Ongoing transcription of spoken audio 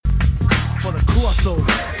crossover.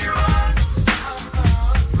 The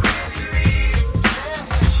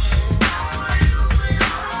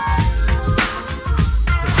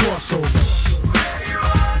crossover.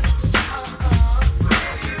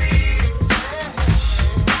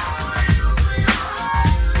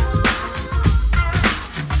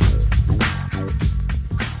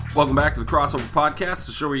 Welcome back to the Crossover Podcast,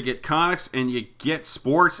 the show where you get comics and you get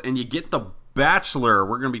sports and you get The Bachelor.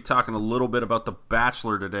 We're going to be talking a little bit about The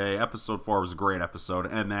Bachelor today. Episode 4 was a great episode.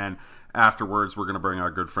 And then afterwards, we're going to bring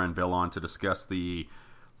our good friend Bill on to discuss the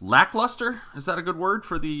lackluster, is that a good word,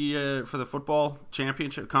 for the football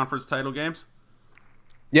championship conference title games?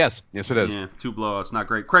 Yes it is. Yeah, 2 blowouts, not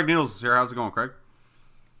great. Craig Neals is here. How's it going, Craig?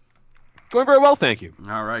 Going very well, thank you.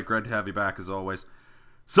 All right, great to have you back as always.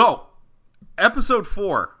 So, episode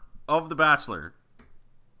 4 of The Bachelor,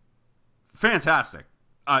 fantastic.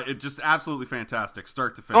 It just absolutely fantastic,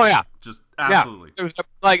 start to finish. Oh yeah, just absolutely. Yeah.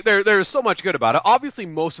 There's so much good about it. Obviously,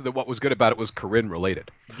 most of what was good about it was Corinne related.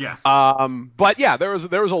 Yes. But yeah, there was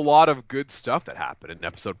a lot of good stuff that happened in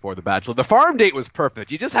episode 4 of The Bachelor. The farm date was perfect.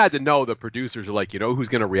 You just had to know the producers were like, you know, who's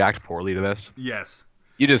going to react poorly to this. Yes.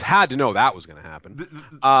 You just had to know that was going to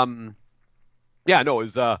happen. Yeah, no, it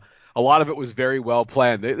was. A lot of it was very well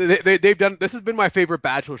planned. They've done. This has been my favorite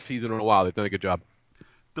Bachelor season in a while. They've done a good job.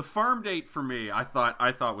 The farm date for me, I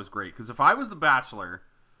thought was great, because if I was the Bachelor,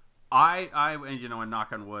 and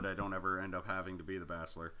knock on wood, I don't ever end up having to be the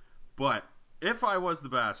Bachelor, but if I was the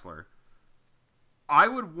Bachelor, I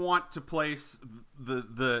would want to place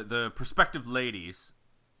the prospective ladies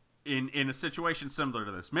in a situation similar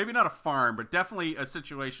to this. Maybe not a farm, but definitely a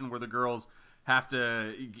situation where the girls have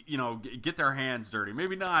to, get their hands dirty.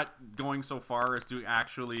 Maybe not going so far as to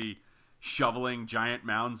actually shoveling giant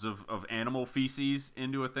mounds of animal feces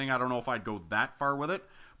into a thing. I don't know if I'd go that far with it,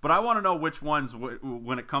 but I want to know which ones,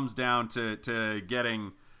 when it comes down to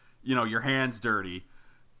getting, your hands dirty,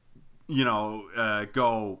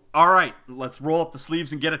 go, all right, let's roll up the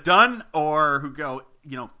sleeves and get it done, or who go,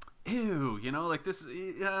 ew, like this,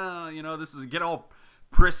 this is, get all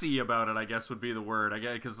prissy about it, I guess would be the word. I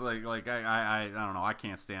guess, because I don't know, I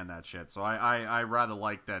can't stand that shit. So I rather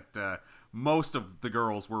like that most of the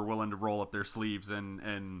girls were willing to roll up their sleeves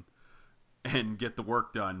and get the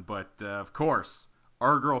work done. But of course,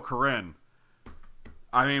 our girl Corinne.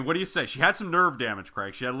 I mean, what do you say? She had some nerve damage,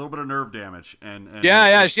 Craig. She had a little bit of nerve damage, and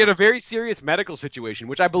yeah, she had a very serious medical situation,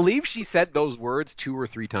 which I believe she said those words 2 or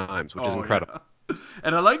 3 times, which is incredible. Yeah.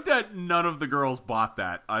 And I like that none of the girls bought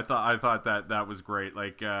that. I thought that was great.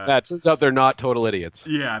 Like that turns out they're not total idiots.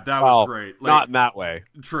 Yeah, that was great. Like, not in that way.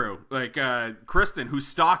 True. Like Kristen, whose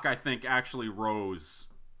stock I think actually rose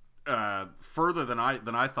further than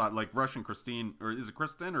I thought. Like Russian Christine, or is it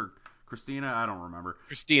Kristen or Christina? I don't remember.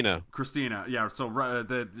 Christina. Yeah. So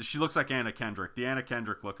she looks like Anna Kendrick, the Anna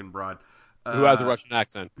Kendrick looking broad. Who has a Russian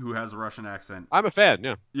accent. I'm a fan,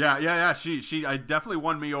 yeah. Yeah. She definitely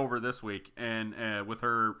won me over this week. And with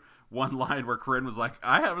her one line where Corinne was like,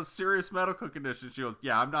 I have a serious medical condition. She goes,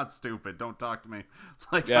 yeah, I'm not stupid. Don't talk to me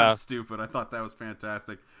like I'm stupid. I thought that was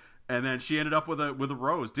fantastic. And then she ended up with a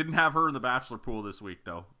rose. Didn't have her in the Bachelor pool this week,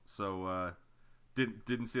 though. So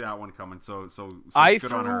didn't see that one coming. So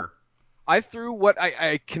good on her. I threw what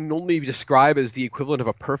I can only describe as the equivalent of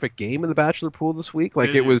a perfect game in the Bachelor pool this week.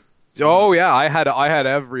 Like it was, I had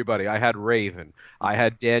everybody. I had Raven, I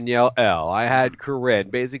had Danielle L, I had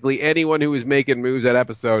Corinne. Basically anyone who was making moves that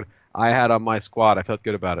episode, I had on my squad. I felt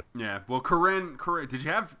good about it. Yeah. Well, Corinne, did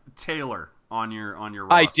you have Taylor on your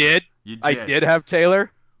roster? I did. You did. I did have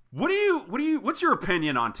Taylor. What's your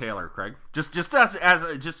opinion on Taylor, Craig? Just not as a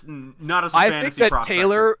fantasy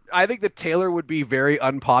prospect. I think that Taylor would be very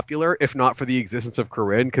unpopular if not for the existence of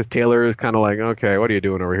Corinne, because Taylor is kind of like, okay, what are you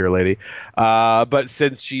doing over here, lady? But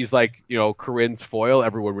since she's like, Corinne's foil,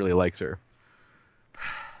 everyone really likes her.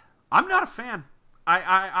 I'm not a fan.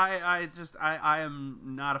 I am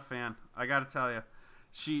not a fan. I got to tell you,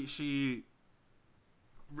 she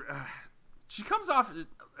comes off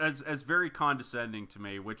as very condescending to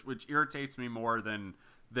me, which irritates me more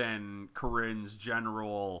than Corinne's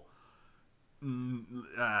general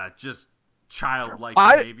just childlike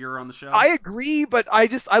behavior on the show. I agree, but I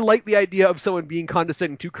like the idea of someone being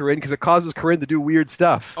condescending to Corinne because it causes Corinne to do weird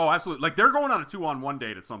stuff. Oh, absolutely. Like they're going on a 2-on-1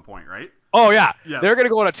 date at some point, right? Oh yeah. They're going to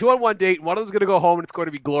go on a 2-on-1 date, and one of them's going to go home, and it's going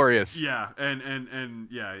to be glorious. Yeah, and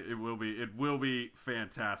yeah, it will be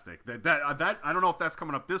fantastic. That I don't know if that's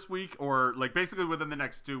coming up this week or like basically within the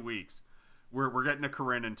next 2 weeks. We're getting a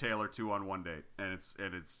Corinne and Taylor 2-on-1 date, and it's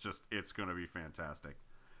going to be fantastic.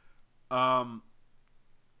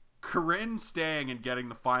 Corinne staying and getting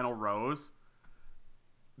the final rose.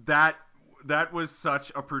 That was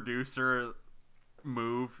such a producer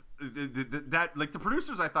move. That like the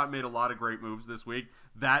producers I thought made a lot of great moves this week.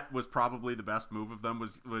 That was probably the best move of them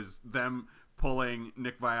was them pulling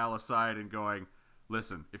Nick Viall aside and going,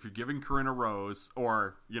 listen, if you're giving Corinne a rose,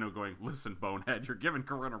 or going, listen, bonehead, you're giving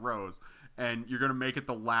Corinne a rose, and you're gonna make it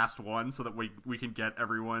the last one so that we can get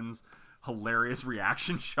everyone's hilarious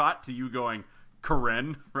reaction shot to you going,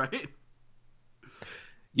 Corinne, right?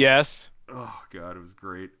 Yes. Oh god, it was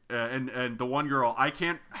great. And the one girl, I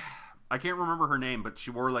can't remember her name, but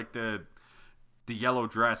she wore like the yellow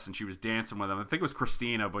dress and she was dancing with them. I think it was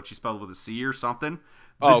Christina, but she spelled with a C or something.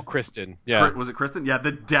 Kristen. Yeah. Was it Kristen? Yeah,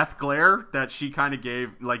 the death glare that she kind of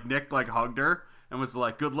gave, like Nick like hugged her and was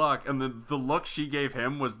like, good luck. And the look she gave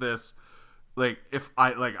him was this, like, if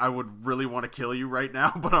I would really want to kill you right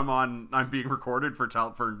now, but I'm being recorded for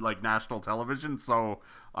like national television, so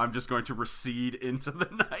I'm just going to recede into the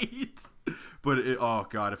night. But oh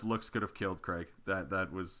god, if looks could have killed Craig,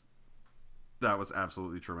 that was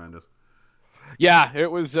absolutely tremendous. Yeah,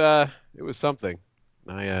 it was something.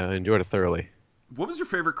 I enjoyed it thoroughly. What was your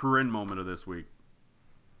favorite Corinne moment of this week?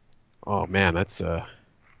 Oh man, that's there's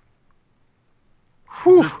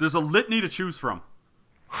a litany to choose from.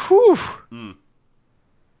 Whew. Mm.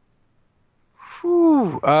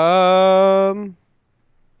 Whew. Oh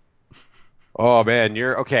man,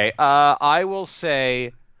 you're okay. I will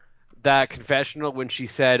say that confessional when she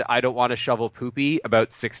said, "I don't want to shovel poopy"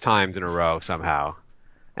 about 6 times in a row somehow,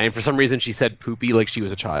 and for some reason she said poopy like she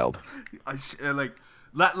was a child.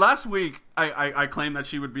 Last week, I claimed that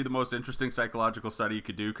she would be the most interesting psychological study you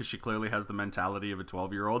could do because she clearly has the mentality of a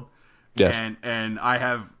 12-year-old. Yes. And I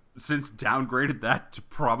have since downgraded that to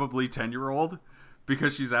probably 10-year-old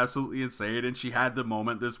because she's absolutely insane. And she had the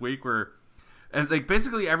moment this week where, and like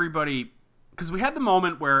basically everybody, because we had the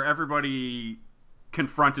moment where everybody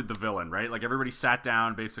confronted the villain, right? Like everybody sat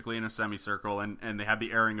down basically in a semicircle and they had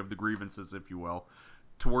the airing of the grievances, if you will,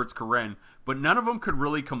 towards Corinne, but none of them could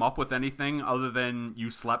really come up with anything other than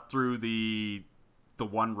you slept through the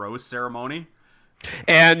one rose ceremony.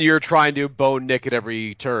 And you're trying to bone Nick at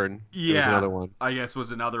every turn. Yeah, was another one. I guess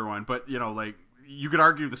was another one, but like you could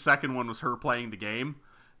argue the second one was her playing the game.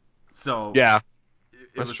 So yeah,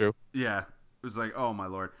 that's true. Yeah, it was like, oh my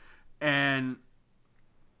lord, and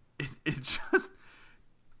it just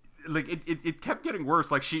like it kept getting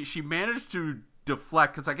worse. Like she managed to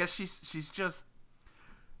deflect because I guess she's just.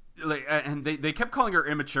 Like, and they kept calling her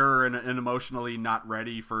immature and emotionally not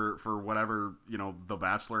ready for whatever The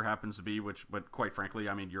Bachelor happens to be. But quite frankly,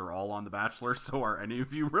 I mean, you're all on The Bachelor, so are any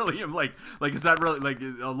of you really? Like is that really like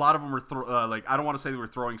a lot of them were like I don't want to say they were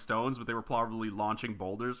throwing stones, but they were probably launching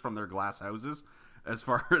boulders from their glass houses as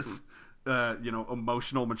far as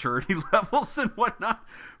emotional maturity levels and whatnot.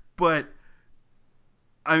 But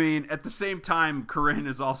I mean, at the same time, Corinne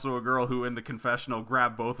is also a girl who, in the confessional,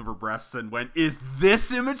 grabbed both of her breasts and went, "Is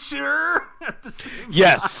this immature?" At the same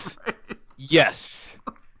yes. time. Right? Yes.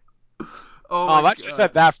 I should have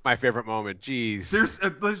said that for my favorite moment. Jeez.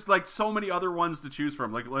 There's like so many other ones to choose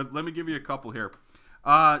from. Like, let me give you a couple here.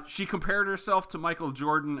 She compared herself to Michael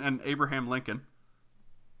Jordan and Abraham Lincoln.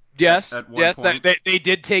 Yes. At one point. They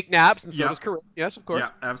did take naps, and so does Corinne. Yes, of course.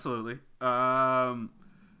 Yeah, absolutely.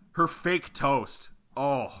 Her fake toast.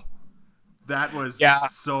 Oh, that was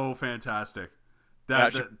so fantastic.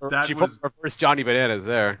 She reversed Johnny Bananas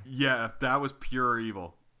there. Yeah, that was pure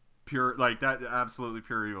evil. Pure, like, that, absolutely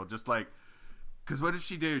pure evil. Just like, because what did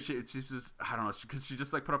she do? She just, I don't know, because she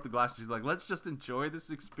just like put up the glass. She's like, let's just enjoy this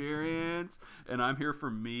experience, and I'm here for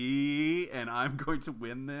me, and I'm going to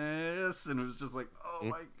win this. And it was just like, oh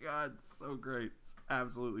my God, so great. It's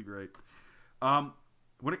absolutely great.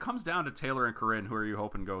 When it comes down to Taylor and Corinne, who are you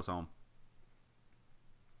hoping goes home?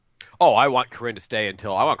 Oh, I want Corinne to stay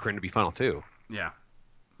I want Corinne to be final too. Yeah,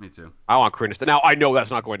 me too. I want Corinne to stay. Now, I know that's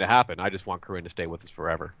not going to happen. I just want Corinne to stay with us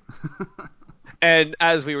forever. And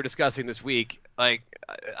as we were discussing this week, like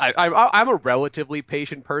I'm a relatively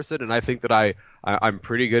patient person, and I think that I'm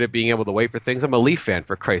pretty good at being able to wait for things. I'm a Leaf fan,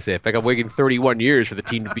 for Christ's sake. Like, I'm waiting 31 years for the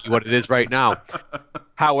team to be what it is right now.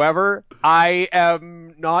 However, I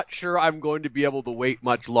am not sure I'm going to be able to wait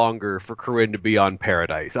much longer for Corinne to be on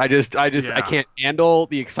Paradise. I can't handle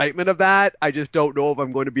the excitement of that. I just don't know if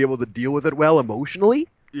I'm going to be able to deal with it well emotionally.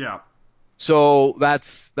 Yeah. So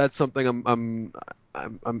that's something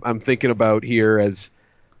I'm thinking about here as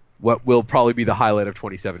what will probably be the highlight of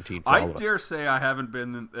 2017. I dare say I haven't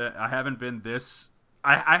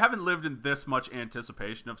lived in this much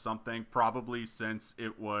anticipation of something probably since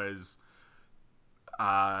it was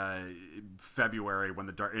February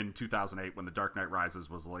in 2008 when The Dark Knight Rises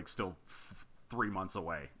was like still 3 months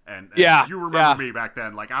away, and you remember me back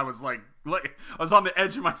then, like I was like Like, I was on the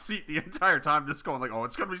edge of my seat the entire time, just going like, "Oh,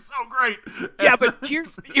 it's gonna be so great." Yeah, but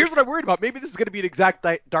here's what I'm worried about. Maybe this is going to be an exact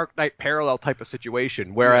Dark Knight parallel type of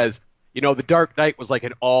situation, whereas The Dark Knight was like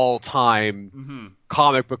an all-time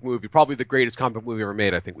comic book movie, probably the greatest comic book movie ever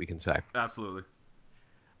made. I think we can say. Absolutely.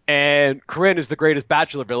 And Corinne is the greatest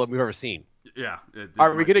Bachelor villain we've ever seen. Yeah.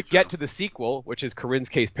 Are we going to get to the sequel, which is Corinne's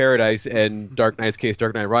Case Paradise and Dark Knight's Case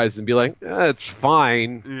Dark Knight Rises, and be like, it's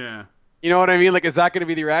fine? Yeah. You know what I mean? Like, is that going to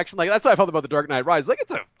be the reaction? Like, that's how I felt about The Dark Knight Rises. Like,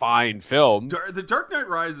 it's a fine film. The Dark Knight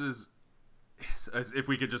Rises, if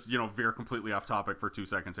we could just, veer completely off topic for 2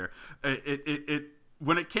 seconds here. It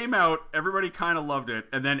when it came out, everybody kind of loved it,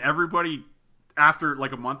 and then everybody, after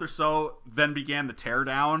like a month or so, then began the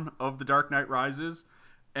teardown of The Dark Knight Rises.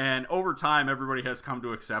 And over time, everybody has come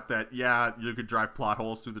to accept that, yeah, you could drive plot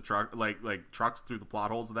holes through the truck, like trucks through the plot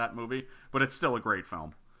holes of that movie, but it's still a great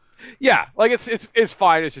film. Yeah, like it's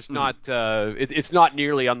fine. It's just not it's not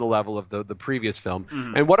nearly on the level of the previous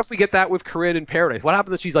film. And what if we get that with Corinne in Paradise? What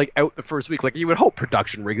happens if she's like out the first week? Like, you would hope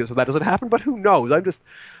production rigged it so that doesn't happen, but who knows?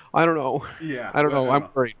 I don't know. Yeah, I don't know. I'm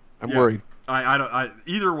worried. I'm worried. I don't.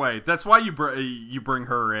 Either way, that's why you bring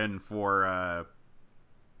her in for.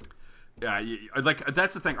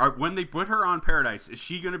 That's the thing. When they put her on Paradise, is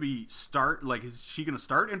she going to start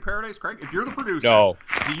in Paradise, Craig? If you're the producer, no.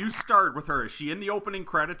 Do you start with her? Is she in the opening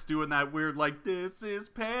credits doing that weird, like, "This is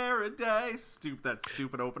paradise," that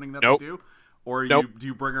stupid opening that they do? Or do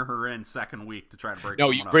you bring her in second week to try to break?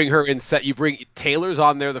 No, you bring her in you bring Taylor's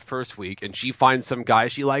on there the first week, and she finds some guy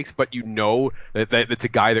she likes, but you know that it's a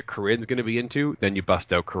guy that Corinne's going to be into. Then you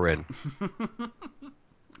bust out Corinne.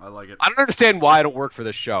 I like it. I don't understand why I don't work for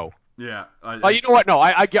this show. Yeah. You know what? No,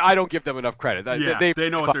 I don't give them enough credit. They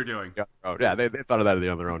know what they're doing. Yeah, they thought of that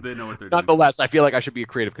on their own. They know what they're doing. Nonetheless, I feel like I should be a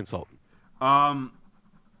creative consultant.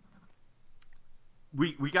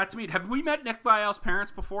 We got to meet. Have we met Nick Vial's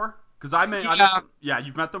parents before? Because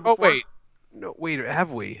you've met them before. Oh wait,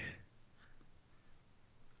 have we?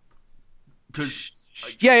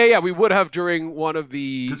 Yeah. We would have during one of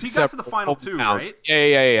the. Because he got to the final two, right?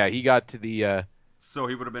 Yeah. He got to the. So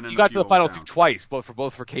he would have been. He got to the final two twice, both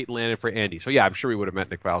for Kate and and for Andy. So yeah, I'm sure we would have met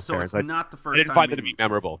Nick Vial's parents. So it's not the first. I didn't find it to be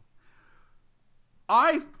memorable.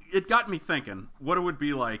 It got me thinking what it would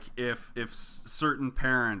be like if certain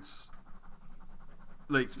parents,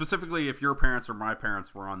 like specifically if your parents or my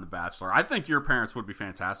parents were on The Bachelor. I think your parents would be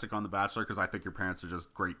fantastic on The Bachelor because I think your parents are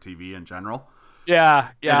just great TV in general. Yeah.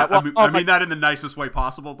 I mean that in the nicest way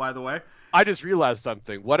possible, by the way. I just realized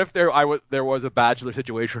something. What if there was a Bachelor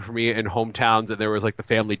situation for me in hometowns, and there was like the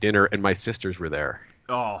family dinner, and my sisters were there?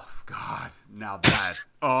 Oh God! Now that.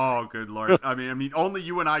 Oh, good Lord! I mean, only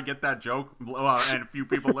you and I get that joke, and a few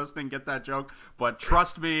people listening get that joke. But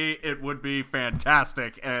trust me, it would be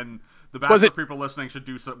fantastic, and the Bachelor people listening should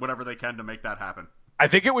do whatever they can to make that happen. I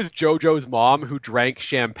think it was JoJo's mom who drank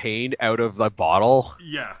champagne out of the bottle.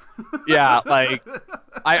 Yeah. Yeah, like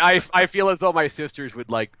I feel as though my sisters would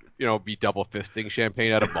be double fisting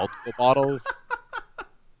champagne out of multiple bottles.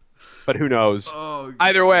 But who knows? Oh,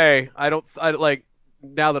 either way,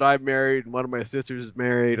 now that I'm married and one of my sisters is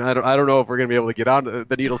married, I don't know if we're gonna be able to get on.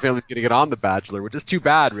 The Needles family's gonna get on The Bachelor, which is too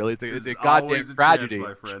bad. Really, it's a goddamn tragedy. Chance,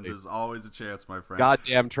 my friend. There's always a chance, my friend.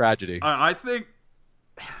 Goddamn tragedy. I think.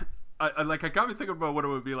 It got me thinking about what it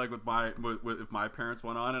would be like if my parents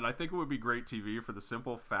went on, and I think it would be great TV for the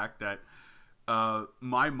simple fact that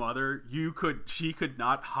my mother, she could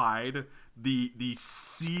not hide the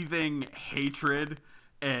seething hatred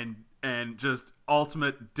and just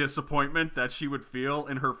ultimate disappointment that she would feel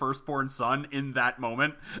in her firstborn son in that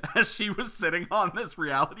moment as she was sitting on this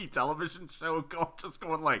reality television show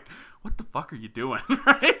going like, what the fuck are you doing?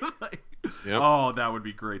 Right? Yep. Oh, that would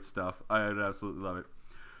be great stuff. I would absolutely love it.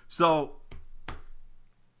 So,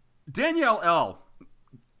 Danielle L.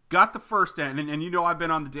 got the first and I've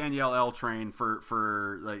been on the Danielle L. train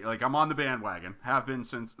for like I'm on the bandwagon, have been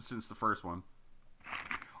since the first one.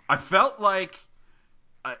 I felt like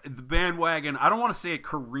the bandwagon, I don't want to say it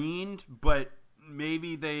careened, but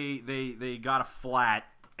maybe they got a flat,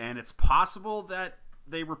 and it's possible that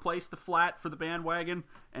they replace the flat for the bandwagon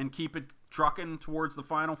and keep it trucking towards the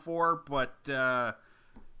final four, but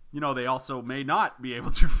they also may not be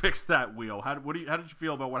able to fix that wheel. How did you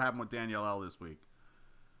feel about what happened with Danielle L. this week?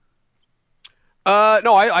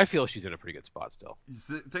 No, I feel she's in a pretty good spot still.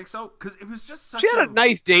 You think so? Because it was just such she had a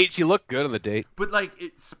nice date. She looked good on the date. But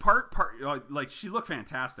it's part she looked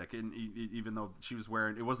fantastic, and even though she was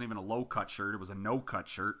wearing, it wasn't even a low cut shirt, it was a no cut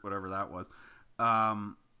shirt, whatever that was.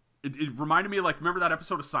 It reminded me of remember that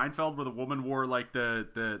episode of Seinfeld where the woman wore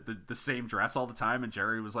the same dress all the time, and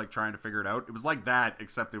Jerry was trying to figure it out. It was like that,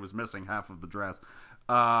 except it was missing half of the dress.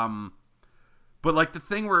 But like the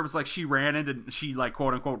thing where it was like she like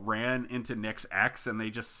quote unquote ran into Nick's ex, and they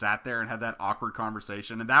just sat there and had that awkward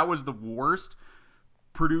conversation, and that was the worst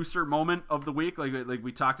producer moment of the week. Like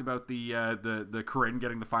we talked about the Corinne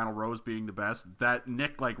getting the final rose being the best. That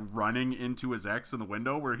Nick like running into his ex in the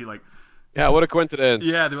window where he like. Yeah, what a coincidence.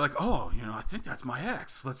 Yeah, they were like, oh, I think that's my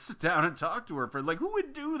ex. Let's sit down and talk to her. For like, who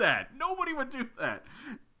would do that? Nobody would do that.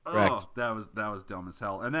 Correct. Oh, that was dumb as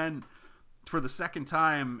hell. And then for the second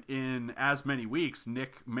time in as many weeks,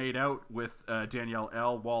 Nick made out with Danielle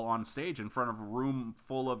L. while on stage in front of a room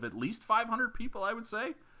full of at least 500 people, I would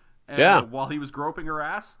say. Yeah. While he was groping her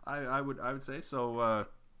ass, I would say. So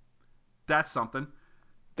that's something.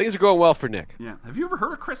 Things are going well for Nick. Yeah. Have you ever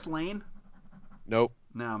heard of Chris Lane? Nope.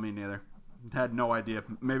 No, me neither. Had no idea.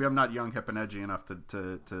 Maybe I'm not young, hip, and edgy enough to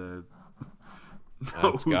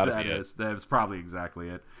know who that is. That's probably exactly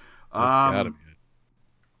it. That's gotta be it.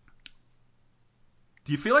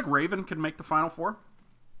 Do you feel like Raven can make the Final Four?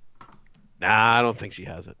 Nah, I don't think she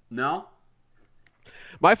has it. No?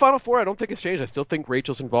 My Final Four, I don't think it's changed. I still think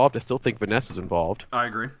Rachel's involved. I still think Vanessa's involved. I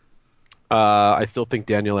agree. I still think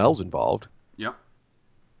Danielle L's involved. Yep.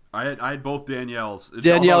 I had both Danielle's.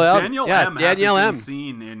 Danielle M. Danielle yeah, M. Danielle hasn't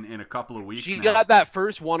M. been seen in a couple of weeks She now. got that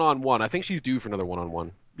first one-on-one. I think she's due for another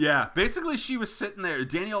one-on-one. Yeah, basically she was sitting there.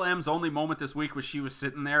 Danielle M's only moment this week was she was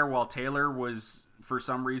sitting there while Taylor was, for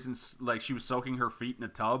some reason, like she was soaking her feet in a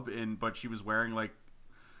tub, but she was wearing like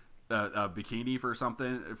a bikini for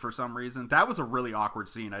some reason. That was a really awkward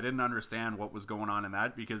scene. I didn't understand what was going on in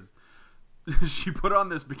that because she put on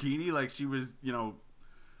this bikini like she was,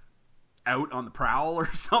 out on the prowl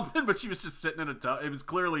or something, but she was just sitting in a tub. It was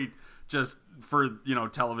clearly just for,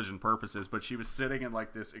 television purposes, but she was sitting in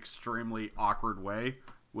like this extremely awkward way,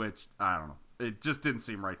 which I don't know. It just didn't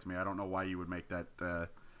seem right to me. I don't know why you would make that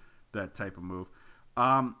type of move.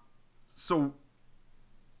 So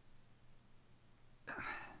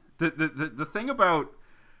the thing about,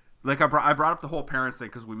 like, I brought up the whole parents thing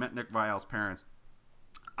because we met Nick Viall's parents.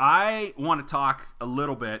 I want to talk a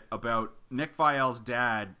little bit about Nick Viall's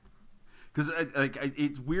dad. Because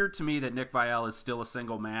it's weird to me that Nick Viall is still a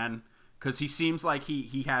single man, because he seems like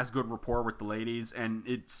he has good rapport with the ladies, and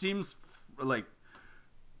it seems like,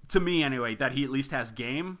 to me anyway, that he at least has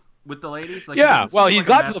game with the ladies. Like, yeah, well, he's like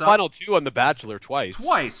got to the final two on The Bachelor twice.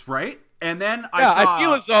 Twice, right? And then I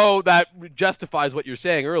feel as though that justifies what you're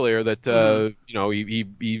saying earlier, that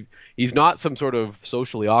he's not some sort of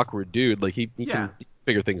socially awkward dude. Like he can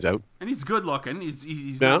figure things out. And he's good looking.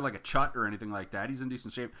 He's not like a chut or anything like that. He's in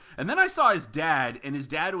decent shape. And then I saw his dad, and his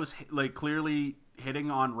dad was like clearly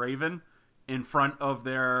hitting on Raven in front of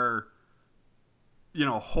their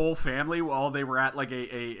whole family while they were at like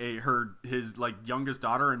his like youngest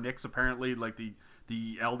daughter, and Nick's apparently like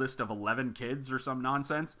the eldest of 11 kids or some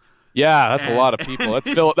nonsense. Yeah, that's a lot of people.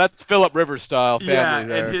 That's Philip Rivers style family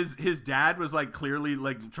there. And his dad was like clearly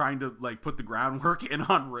like trying to like put the groundwork in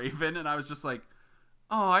on Raven, and I was just like,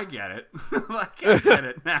 oh, I get it. I get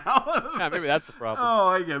it now. Yeah, maybe that's the problem. Oh,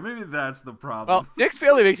 I get it. Maybe that's the problem. Well, Nick's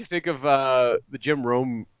family makes you think of the Jim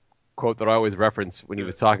Rome quote that I always reference when he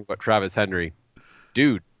was talking about Travis Henry.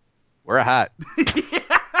 Dude, wear a hat.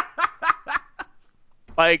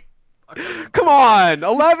 Like, come on,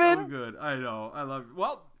 11? So good. I know. I love it.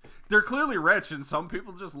 Well, they're clearly rich, and some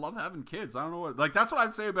people just love having kids. I don't know what. Like, that's what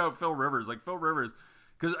I'd say about Phil Rivers. Like, Phil Rivers.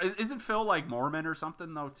 Because isn't Phil like Mormon or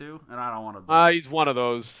something though too? And I don't want to. He's one of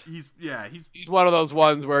those. He's one of those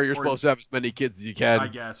ones where you're supposed to have as many kids as you can. I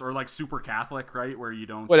guess, or like super Catholic, right? Where you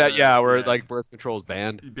don't. Where like birth control is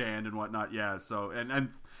banned and whatnot. Yeah. So and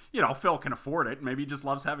Phil can afford it. Maybe he just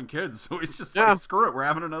loves having kids, so he's just like, screw it, we're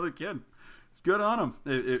having another kid. It's good on him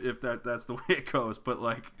if that's the way it goes. But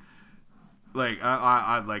like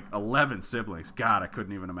I like 11 siblings. God, I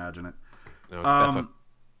couldn't even imagine it. No,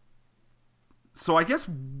 So I guess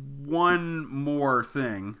one more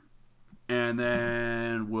thing, and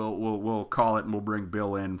then we'll call it, and we'll bring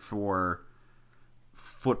Bill in for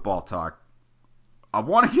football talk. I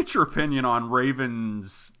want to get your opinion on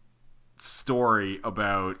Raven's story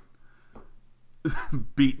about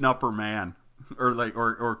beating up her man,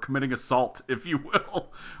 or committing assault, if you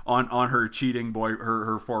will, on her cheating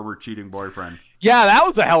her former cheating boyfriend. Yeah, that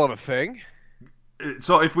was a hell of a thing.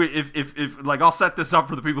 So if like, I'll set this up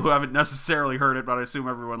for the people who haven't necessarily heard it, but I assume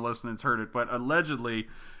everyone listening's heard it. But allegedly,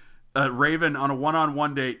 Raven on a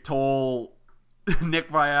one-on-one date told Nick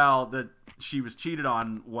Viall that she was cheated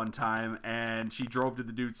on one time, and she drove to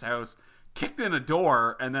the dude's house, kicked in a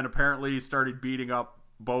door, and then apparently started beating up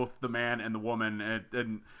both the man and the woman.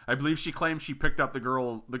 And I believe she claimed she picked up the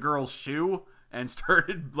girl's shoe and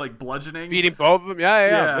started like bludgeoning, beating both of them.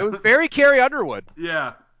 Yeah. It was very Carrie Underwood.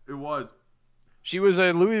 Yeah, it was. She was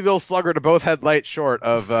a Louisville Slugger to both headlights short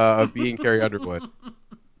of being Carrie Underwood.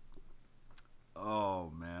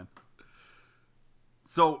 Oh man.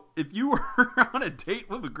 So if you were on a date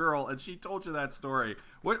with a girl and she told you that story,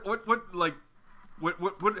 how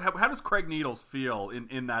does Craig Needles feel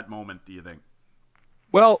in that moment, do you think?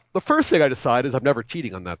 Well, the first thing I decide is I'm never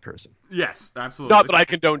cheating on that person. Yes, absolutely. Not that I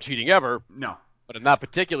condone cheating ever. No. But in that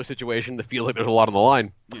particular situation, it feels like there's a lot on the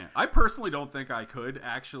line. Yeah, I personally don't think I could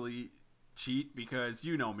actually cheat because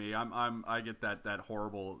you know me, I get that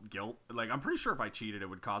horrible guilt. Like I'm pretty sure if I cheated, it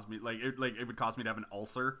would cause me it would cause me to have an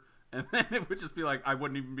ulcer, and then it would just be like I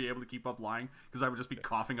wouldn't even be able to keep up lying because I would just be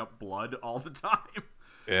coughing up blood all the time.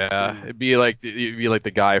 Yeah, it'd be like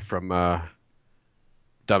the guy from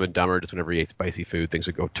Dumb and Dumber. Just whenever he ate spicy food, things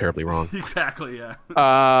would go terribly wrong. Exactly. Yeah.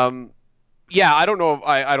 Yeah, I don't know.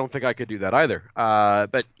 I don't think I could do that either.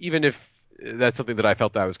 But even if that's something that I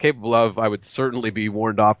felt that I was capable of, I would certainly be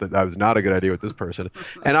warned off that that was not a good idea with this person.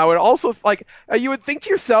 And I would also you would think to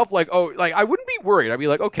yourself I wouldn't be worried. I'd be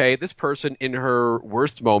like, okay, this person in her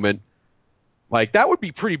worst moment, that would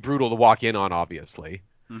be pretty brutal to walk in on, obviously.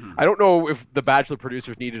 Mm-hmm. I don't know if the Bachelor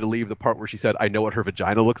producers needed to leave the part where she said, "I know what her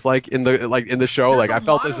vagina looks like" in the show. I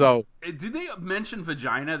felt as though. Do they mention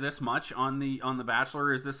vagina this much on the Bachelor?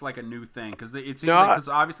 Or is this like a new thing? Because it seems because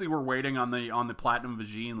obviously we're waiting on the Platinum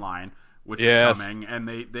Vagine line, which is coming, and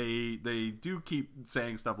they do keep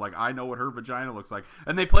saying stuff like, "I know what her vagina looks like,"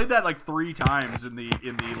 and they played that 3 times in the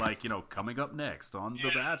coming up next on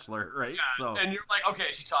the Bachelor, right? Yeah. So and you're like, okay,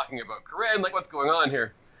 is she talking about Corinne? What's going on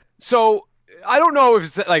here? So. I don't know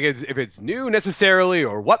if it's new necessarily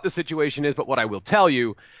or what the situation is, but what I will tell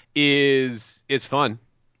you is it's fun.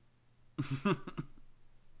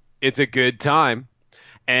 It's a good time,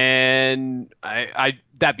 and I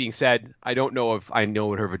that being said, I don't know if I know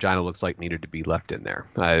what her vagina looks like needed to be left in there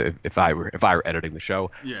if I were editing the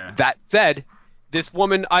show. Yeah. That said, this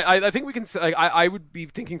woman, I think we can say I would be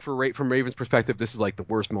thinking from Raven's perspective, this is the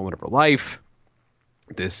worst moment of her life.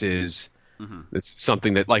 This is. Mm-hmm. This is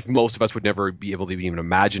something that most of us would never be able to even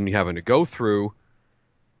imagine having to go through,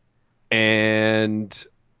 and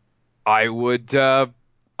I would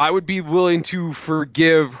be willing to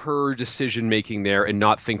forgive her decision making there and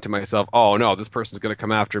not think to myself, oh no, this person's going to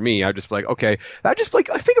come after me. I'd just be like, okay, I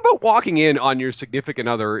think about walking in on your significant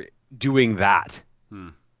other doing that.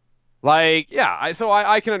 I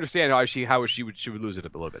can understand how she would lose it a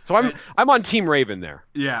little bit. So I'm on Team Raven there.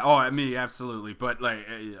 Yeah. Oh, me absolutely. But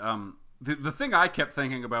The thing I kept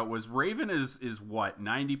thinking about was Raven is what,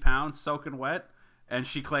 90 pounds soaking wet, and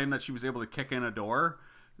she claimed that she was able to kick in a door,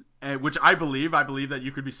 which I believe. I believe that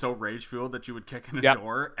you could be so rage fueled that you would kick in a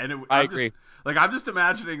door, and I agree. I'm just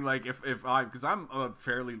imagining because I'm a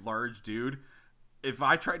fairly large dude. If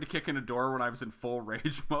I tried to kick in a door when I was in full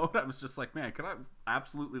rage mode, I was just like, man, could I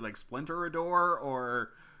absolutely splinter a door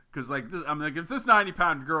or? Because if this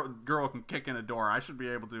 90-pound girl can kick in a door, I should be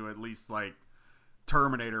able to at least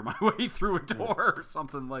Terminator my way through a door or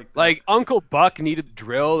something like that. Uncle Buck needed the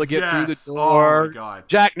drill to get through the door. Oh my God.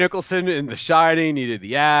 Jack Nicholson in The Shining needed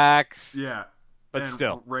the axe. Yeah. But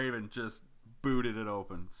still. Raven just booted it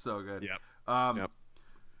open. So good. Yep.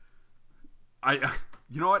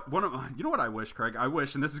 You know what I wish, Craig? I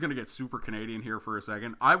wish, and this is going to get super Canadian here for a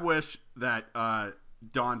second. I wish that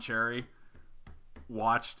Don Cherry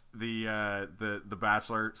watched the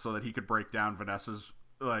Bachelor so that he could break down Vanessa's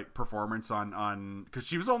performance on because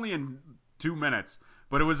she was only in 2 minutes,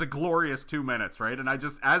 but it was a glorious 2 minutes, right? And I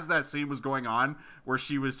just, as that scene was going on where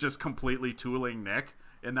she was just completely tooling Nick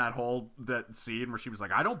in that scene where she was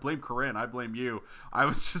like, I don't blame Corinne, I blame you. I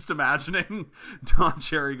was just imagining Don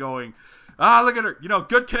Cherry going, look at her,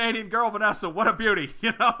 good Canadian girl, Vanessa, what a beauty,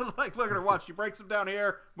 look at her, watch, she breaks him down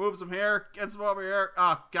here, moves him here, gets him over here,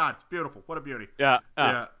 oh God, it's beautiful, what a beauty. Yeah.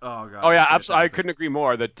 Oh God. Oh yeah, absolutely. I couldn't agree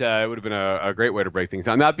more that it would have been a great way to break things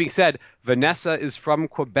down. That being said, Vanessa is from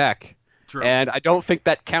Quebec. True. And I don't think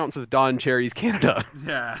that counts as Don Cherry's Canada.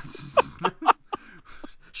 Yeah.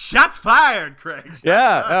 Shots fired, Craig.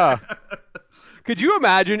 Yeah. Could you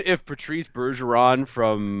imagine if Patrice Bergeron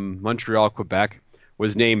from Montreal, Quebec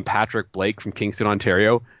was named Patrick Blake from Kingston,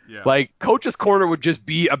 Ontario? Yeah. Coach's Corner would just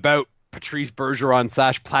be about Patrice Bergeron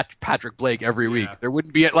 / Patrick Blake every week. There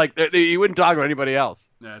wouldn't be you wouldn't talk about anybody else.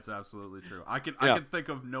 That's absolutely true. I can think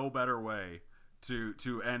of no better way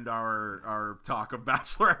to end our talk of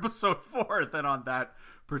Bachelor episode 4 than on that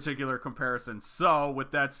particular comparison. So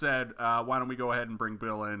with that said, why don't we go ahead and bring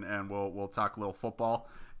Bill in and we'll talk a little football.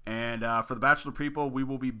 And for the Bachelor people, we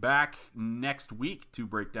will be back next week to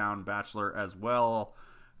break down Bachelor as well.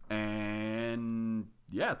 And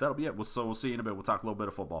yeah, that'll be it. We'll see you in a bit. We'll talk a little bit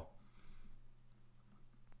of football.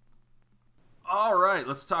 All right,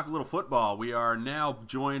 let's talk a little football. We are now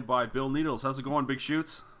joined by Bill Needles. How's it going, Big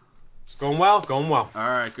Shoots? It's going well, going well. All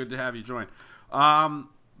right, good to have you join.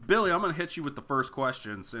 Billy, I'm going to hit you with the first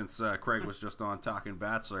question since Craig was just on talking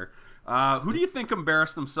Bachelor. Who do you think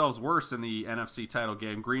embarrassed themselves worse in the NFC title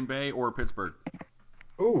game, Green Bay or Pittsburgh?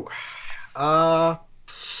 Ooh,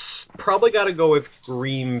 probably got to go with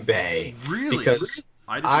Green Bay. Really? Because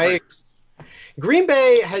Green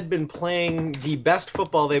Bay had been playing the best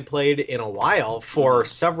football they played in a while for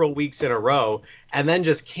several weeks in a row, and then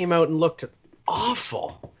just came out and looked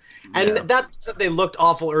awful. And that said, they looked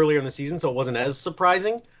awful earlier in the season, so it wasn't as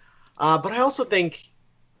surprising. But I also think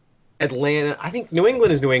I think New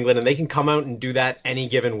England is New England, and they can come out and do that any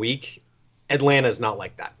given week. Atlanta's not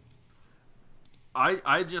like that.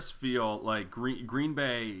 I just feel like Green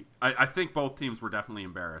Bay, I think both teams were definitely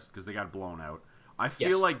embarrassed because they got blown out. I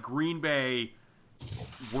feel like Green Bay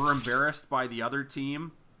were embarrassed by the other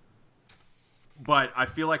team, but I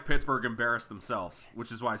feel like Pittsburgh embarrassed themselves,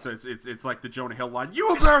 which is why it's like the Jonah Hill line,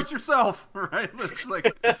 you embarrass yourself, right? It's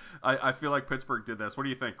like, I feel like Pittsburgh did this. What do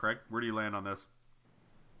you think, Craig? Where do you land on this?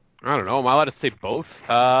 I don't know. Am I allowed to say both?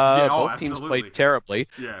 Both absolutely. teams played terribly.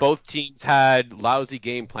 Yeah. Both teams had lousy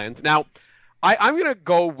game plans. Now, I'm going to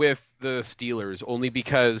go with the Steelers only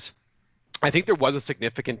because I think there was a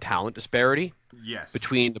significant talent disparity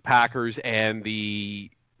between the Packers and the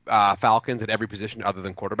Falcons at every position other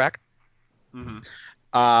than quarterback. Mm-hmm.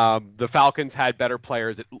 The Falcons had better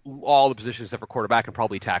players at all the positions except for quarterback and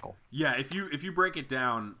probably tackle. Yeah, if you break it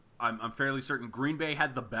down, I'm fairly certain Green Bay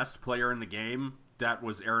had the best player in the game. That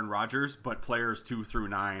was Aaron Rodgers, but players 2 through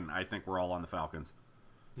 9, I think, were all on the Falcons.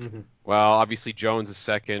 Mm-hmm. Well, obviously Jones is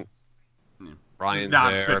second. Ryan's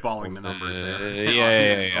I'm there. spitballing the numbers there.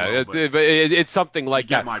 Yeah. It's something like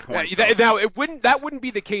that. My point. Now, that wouldn't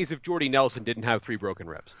be the case if Jordy Nelson didn't have 3 broken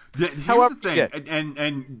ribs. Here's the thing,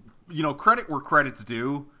 and you know, credit where credit's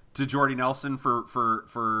due to Jordy Nelson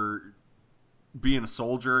for being a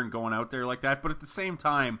soldier and going out there like that. But at the same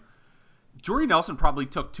time, Jordy Nelson probably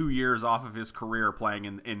took 2 years off of his career playing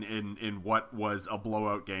in what was a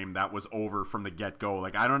blowout game that was over from the get-go.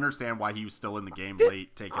 Like, I don't understand why he was still in the game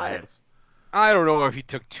late taking hits. I don't know if he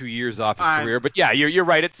took 2 years off his career, but yeah, you're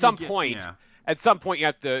right. At some point, you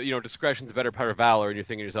have to, discretion's a better part of valor, and you're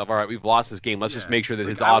thinking to yourself, all right, we've lost this game. Let's just make sure that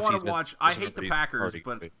his offseason. I hate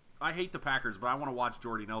the Packers, but I want to watch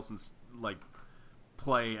Jordy Nelson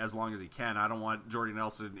play as long as he can. I don't want Jordy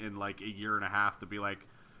Nelson in like a year and a half to be like,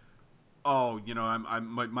 oh,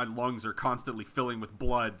 my lungs are constantly filling with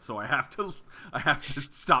blood, so I have to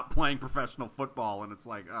stop playing professional football, and it's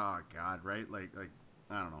like, oh god, right? Like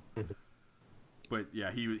I don't know. But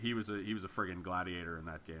yeah, he was a friggin' gladiator in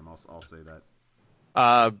that game. I'll say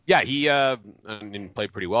that. He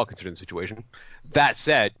played pretty well considering the situation. That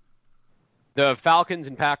said, the Falcons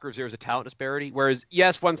and Packers, there was a talent disparity. Whereas,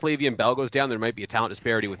 yes, once Le'Veon Bell goes down, there might be a talent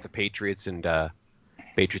disparity with the Patriots and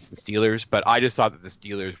Steelers. But I just thought that the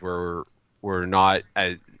Steelers were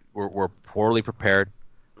poorly prepared.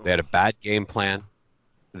 They had a bad game plan.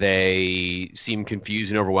 They seemed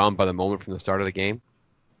confused and overwhelmed by the moment from the start of the game.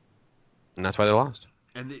 And that's why they lost.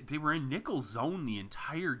 And they were in nickel zone the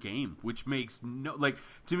entire game, which makes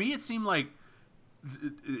to me it seemed like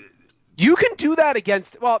you can do that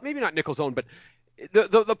against, well, maybe not nickel zone, but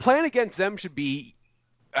the plan against them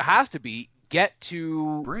has to be get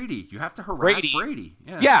to Brady. You have to harass Brady.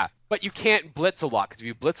 Yeah, but you can't blitz a lot, because if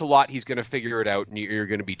you blitz a lot, he's going to figure it out and you're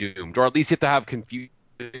going to be doomed. Or at least you have to have confusing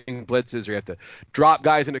blitzes, or you have to drop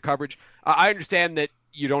guys into coverage. I understand that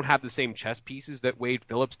you don't have the same chess pieces that Wade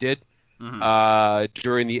Phillips did. Mm-hmm.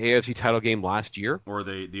 During the AFC title game last year, or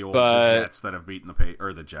the Jets that have beaten the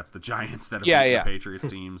Giants that have beaten the Patriots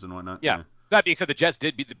teams and whatnot. Yeah. That being said, the Jets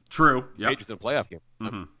did beat the Patriots in a playoff game.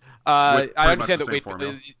 Mm-hmm. I understand that Wade.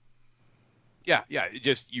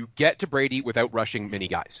 Just you get to Brady without rushing many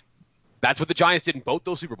guys. That's what the Giants did in both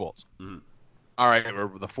those Super Bowls. Mm-hmm. All right,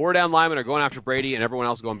 the 4 down linemen are going after Brady, and everyone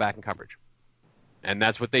else going back in coverage. And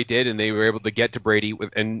that's what they did, and they were able to get to Brady,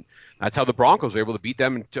 and that's how the Broncos were able to beat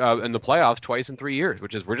them in the playoffs twice in 3 years,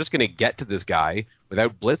 which is we're just going to get to this guy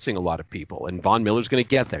without blitzing a lot of people, and Von Miller's going to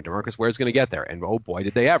get there, DeMarcus Ware's going to get there, and oh boy,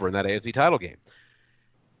 did they ever in that AFC title game.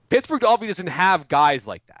 Pittsburgh obviously doesn't have guys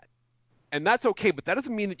like that, and that's okay, but that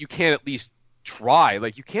doesn't mean that you can't at least try.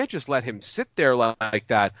 Like, you can't just let him sit there like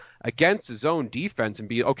that against his own defense and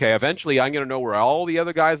be, okay, eventually I'm going to know where all the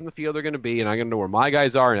other guys in the field are going to be, and I'm going to know where my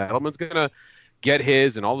guys are, and Edelman's going to get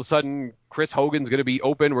his, and all of a sudden Chris Hogan's going to be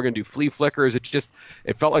open. We're going to do flea flickers. It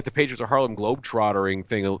felt like the Patriots were Harlem Globetrottering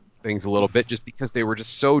things a little bit, just because they were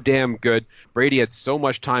just so damn good. Brady had so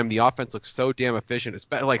much time. The offense looked so damn efficient,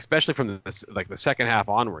 especially from the second half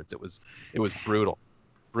onwards. It was brutal.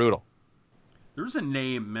 There was a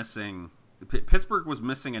name missing. Pittsburgh was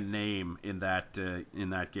missing a name in that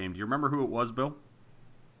game. Do you remember who it was, Bill?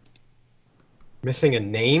 Missing a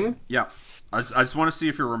name? Yeah. I just want to see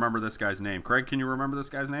if you remember this guy's name. Craig, can you remember this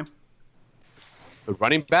guy's name? The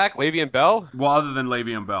running back, Le'Veon Bell? Well, other than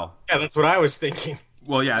Le'Veon Bell. Yeah, that's what I was thinking.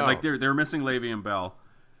 Well, yeah, No. like they're missing Le'Veon Bell.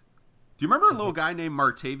 Do you remember a little guy named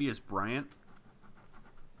Martavius Bryant?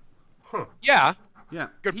 Huh. Yeah. Yeah,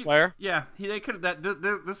 Good player. Yeah, they could.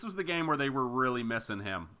 This was the game where they were really missing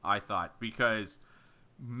him. I thought because,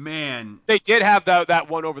 man, They did have that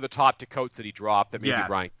one over the top to Coates that he dropped that maybe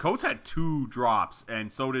Brian. Coates had 2 drops, and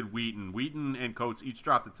so did Wheaton. Wheaton and Coates each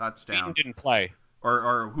dropped a touchdown. Wheaton didn't play.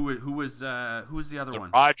 Or who was the other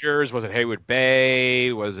one? Rodgers? Was it Haywood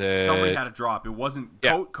Bay? Was it Somebody had a drop. It wasn't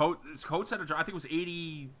Yeah. Coates had a drop. I think it was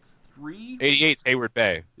 83. 88's Hayward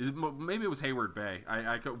Bay. Maybe it was Hayward Bay.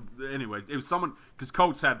 Anyway, it was someone because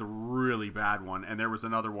Coates had the really bad one, and there was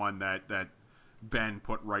another one that Ben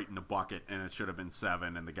put right in the bucket, and it should have been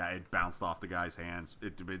 7, and the guy had bounced off the guy's hands.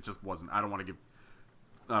 It just wasn't. I don't want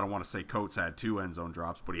to say Coates had 2 end zone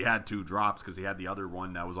drops, but he had 2 drops because he had the other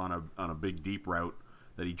one that was on a big deep route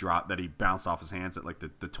that he dropped that he bounced off his hands at like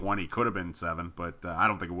the 20. Could have been 7, but I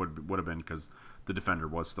don't think it would have been because the defender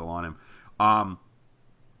was still on him.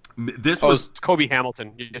 This was Kobe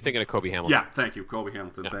Hamilton. You're thinking of Kobe Hamilton. Yeah, thank you, Kobe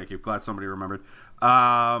Hamilton. Yeah. Thank you. Glad somebody remembered.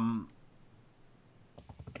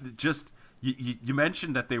 Just you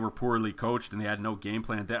mentioned that they were poorly coached and they had no game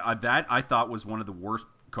plan. That I thought was one of the worst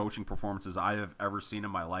coaching performances I have ever seen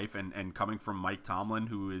in my life. And coming from Mike Tomlin,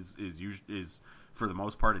 who is for the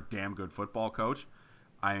most part a damn good football coach.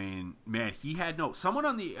 I mean, man, he had someone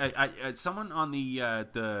on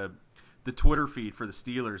the Twitter feed for the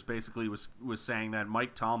Steelers basically was saying that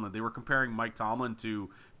Mike Tomlin, they were comparing Mike Tomlin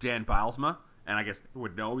to Dan Bylsma, and I guess they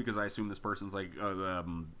would know because I assume this person's like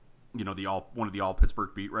one of the all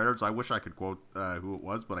Pittsburgh beat writers. I wish I could quote who it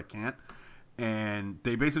was, but I can't. And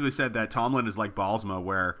they basically said that Tomlin is like Bylsma,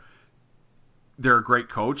 where they're a great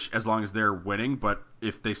coach as long as they're winning, but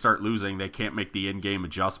if they start losing, they can't make the in-game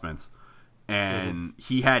adjustments. And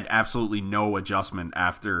he had absolutely no adjustment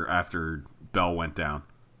after Bell went down.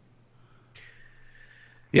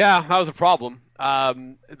 Yeah, that was a problem.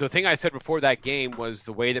 The thing I said before that game was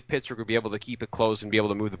the way that Pittsburgh would be able to keep it close and be able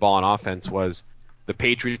to move the ball on offense was the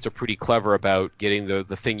Patriots are pretty clever about getting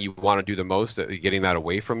the thing you want to do the most, getting that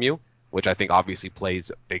away from you, which I think obviously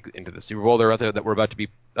plays big into the Super Bowl that we're about to be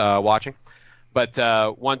watching. But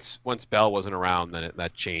once Bell wasn't around, then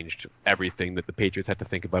that changed everything that the Patriots had to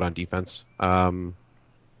think about on defense.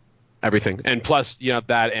 Everything. And plus,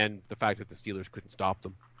 that and the fact that the Steelers couldn't stop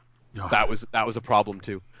them. Oh. That was a problem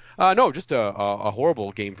too. No, just a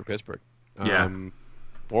horrible game for Pittsburgh.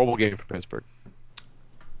 Horrible game for Pittsburgh.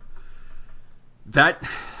 That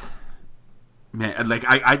man, like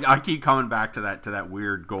I keep coming back to that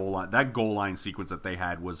weird goal line. That goal line sequence that they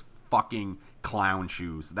had was fucking clown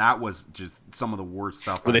shoes. That was just some of the worst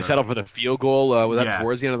stuff. When they settled for the field goal, was that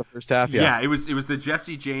towards the end of the first half? Yeah, it was the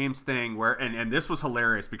Jesse James thing where, and this was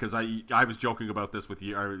hilarious because I was joking about this with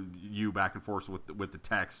you back and forth with the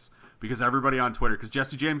texts because everybody on Twitter, because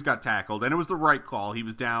Jesse James got tackled and it was the right call. He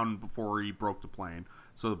was down before he broke the plane,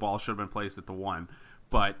 so the ball should have been placed at the 1.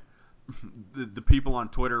 But the people on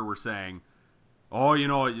Twitter were saying, oh,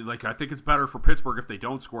 like I think it's better for Pittsburgh if they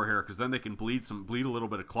don't score here because then they can bleed a little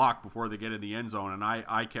bit of clock before they get in the end zone. And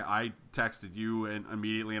I texted you and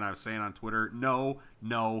immediately, and I was saying on Twitter, no,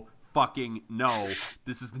 fucking no.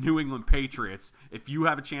 This is the New England Patriots. If you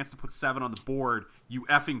have a chance to put 7 on the board, you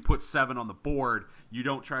effing put 7 on the board. You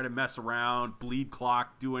don't try to mess around, bleed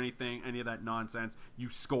clock, do anything, any of that nonsense. You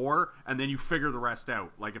score, and then you figure the rest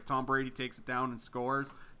out. Like if Tom Brady takes it down and scores,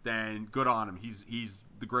 then good on him. He's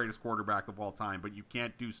the greatest quarterback of all time. But you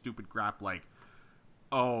can't do stupid crap like,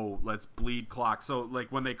 oh, let's bleed clock. So like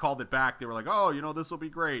when they called it back, they were like, oh, this will be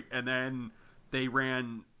great. And then they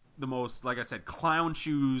ran the most, like I said, clown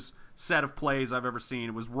shoes set of plays I've ever seen.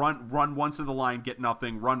 It was run once in the line, get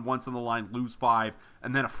nothing, run once in the line, lose 5,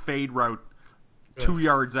 and then a fade route 2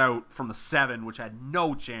 yards out from the 7, which had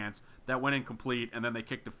no chance. That went incomplete, and then they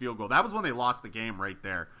kicked the field goal. That was when they lost the game right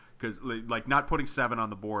there. Because like not putting 7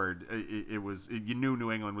 on the board, you knew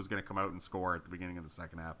New England was going to come out and score at the beginning of the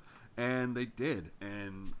second half, and they did.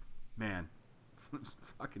 And man, it's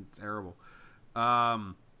fucking terrible.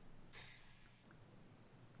 Do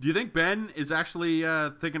you think Ben is actually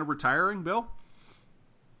thinking of retiring, Bill?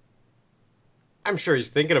 I'm sure he's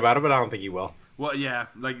thinking about it, but I don't think he will. Well, yeah,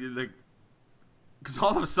 like because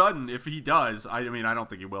all of a sudden, if he does, I don't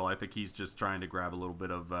think he will. I think he's just trying to grab a little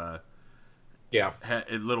bit of. A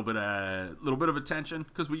little bit of attention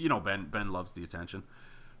because Ben loves the attention.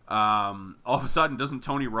 All of a sudden, doesn't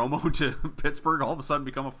Tony Romo to Pittsburgh all of a sudden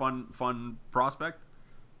become a fun prospect?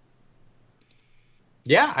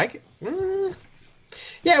 Yeah,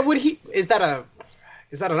 yeah. Would he? Is that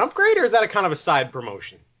an upgrade or is that a kind of a side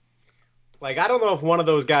promotion? Like, I don't know if one of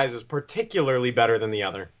those guys is particularly better than the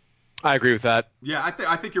other. I agree with that. Yeah,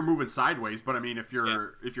 I think you're moving sideways, but I mean, if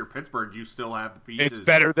you're Pittsburgh, you still have the pieces. It's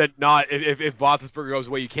better than not. If Roethlisberger goes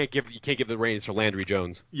away, you can't give the reins for Landry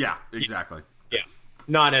Jones. Yeah, exactly. Yeah,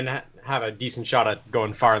 not and have a decent shot at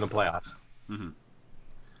going far in the playoffs. Mm-hmm.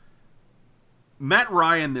 Matt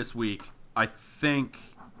Ryan this week, I think,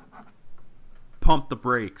 pumped the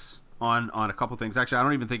brakes on a couple things. Actually, I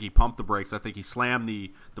don't even think he pumped the brakes. I think he slammed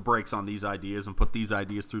the brakes on these ideas and put these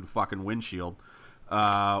ideas through the fucking windshield.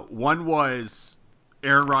 One was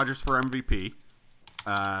Aaron Rodgers for MVP.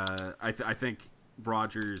 I think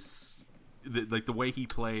Rodgers, the way he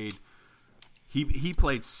played, he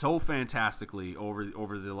played so fantastically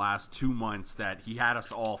over the last 2 months that he had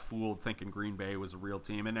us all fooled thinking Green Bay was a real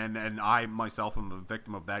team. And I myself am a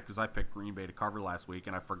victim of that because I picked Green Bay to cover last week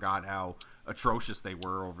and I forgot how atrocious they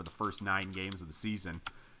were over the first 9 games of the season.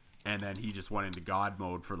 And then he just went into God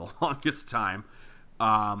mode for the longest time.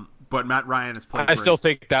 But Matt Ryan has played. I still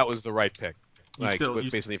think that was the right pick. Based on the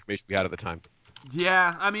information we had at the time.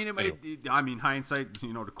 Yeah, I mean, hindsight.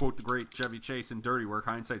 To quote the great Chevy Chase in Dirty Work,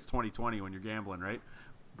 hindsight's 20/20 when you're gambling, right?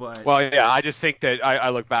 But I just think that I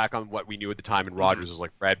look back on what we knew at the time, and Rodgers was like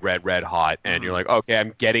red hot, and you're like, okay,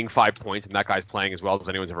 I'm getting 5 points, and that guy's playing as well as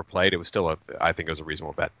anyone's ever played. It was still I think it was a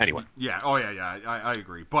reasonable bet. Anyway. Yeah. Oh yeah. I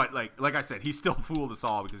agree. But like I said, he still fooled us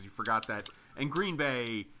all because you forgot that. And Green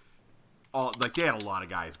Bay. They had a lot of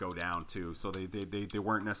guys go down too, so they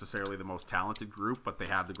weren't necessarily the most talented group, but they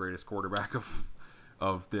have the greatest quarterback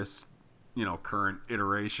of this current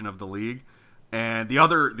iteration of the league. And the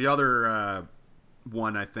other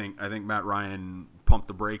one I think Matt Ryan pumped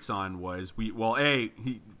the brakes on was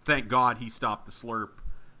thank God he stopped the slurp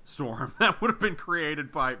storm that would have been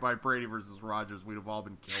created by Brady versus Rodgers. We'd have all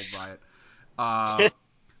been killed by it.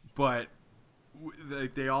 But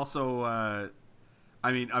they also.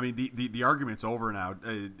 The argument's over now.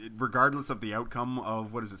 Regardless of the outcome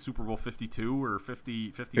of Super Bowl 52 or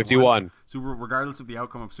 51. Regardless of the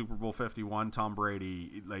outcome of Super Bowl 51, Tom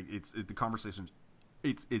Brady, the conversation,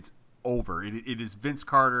 it's over. It is Vince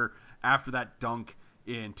Carter after that dunk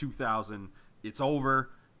in 2000. It's over.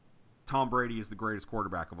 Tom Brady is the greatest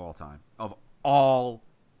quarterback of all time. Of all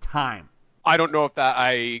time. I don't know if that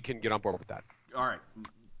I can get on board with that. All right,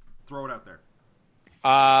 throw it out there.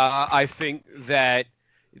 I think that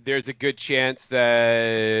there's a good chance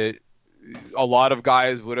that a lot of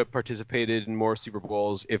guys would have participated in more Super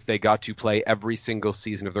Bowls if they got to play every single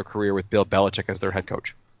season of their career with Bill Belichick as their head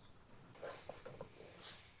coach.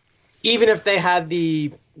 Even if they had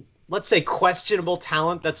the, let's say, questionable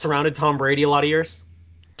talent that surrounded Tom Brady a lot of years?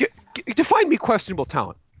 Define me questionable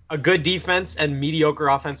talent. A good defense and mediocre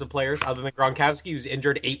offensive players other than Gronkowski, who's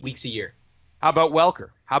injured 8 weeks a year. How about Welker?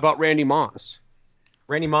 How about Randy Moss?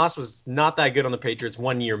 Randy Moss was not that good on the Patriots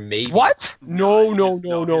 1 year, maybe. What? No.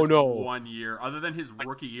 1 year. Other than his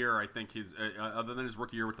rookie year, I think other than his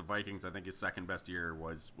rookie year with the Vikings, I think his second best year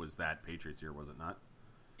was that Patriots year, was it not?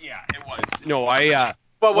 Yeah, it was. No,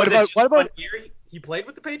 But what about 1 year he played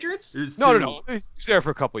with the Patriots? No. He was there for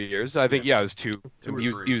a couple of years. I think, it was 2. He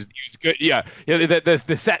was good. Yeah.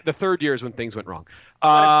 The third year is when things went wrong.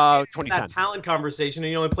 2010. That talent conversation, and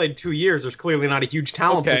he only played 2 years. There's clearly not a huge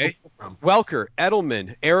talent. Okay. Welker,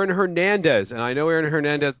 Edelman, Aaron Hernandez, and I know Aaron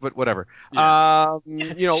Hernandez, but whatever. Yeah.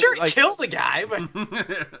 Sure, kill the guy, but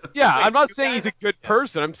yeah, I'm not saying he's a good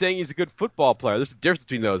person. I'm saying he's a good football player. There's a difference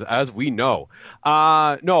between those, as we know.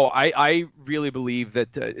 No, I really believe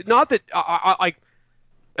that. Not that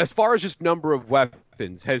as far as just number of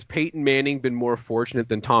weapons, has Peyton Manning been more fortunate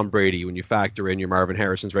than Tom Brady when you factor in your Marvin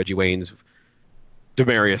Harrisons, Reggie Waynes,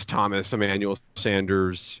 Demaryius Thomas, Emmanuel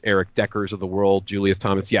Sanders, Eric Deckers of the world, Julius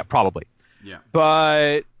Thomas? Yeah, probably. Yeah.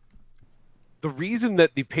 But the reason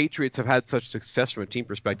that the Patriots have had such success from a team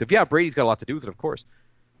perspective, yeah, Brady's got a lot to do with it, of course.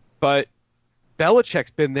 But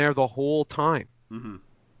Belichick's been there the whole time. Mm-hmm.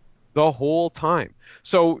 The whole time.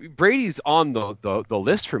 So Brady's on the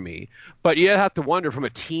list for me, but you have to wonder from a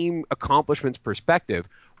team accomplishments perspective,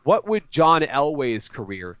 what would John Elway's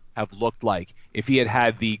career have looked like if he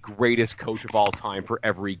had the greatest coach of all time for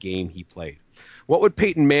every game he played? What would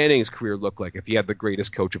Peyton Manning's career look like if he had the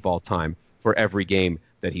greatest coach of all time for every game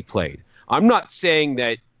that he played? I'm not saying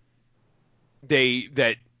that they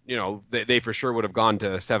for sure would have gone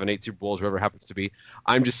to 7, 8 Super Bowls, whatever it happens to be.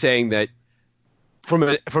 I'm just saying that from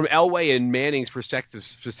Elway and Manning's perspective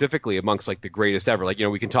specifically, amongst like the greatest ever, like,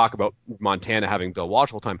 we can talk about Montana having Bill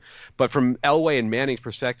Walsh all the time, but from Elway and Manning's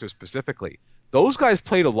perspective specifically, those guys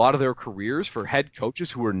played a lot of their careers for head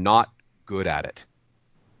coaches who were not good at it.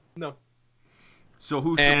 No. So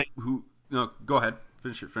who? No, go ahead.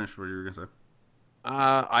 Finish what you were gonna say.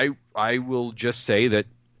 I will just say that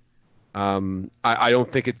I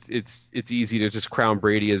don't think it's easy to just crown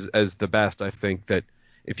Brady as the best. I think that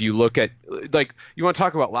if you look at, like, you want to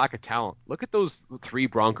talk about lack of talent, look at those 3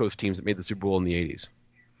 Broncos teams that made the Super Bowl in the 80s.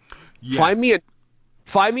 Yes.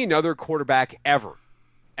 Find me another quarterback ever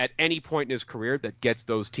at any point in his career that gets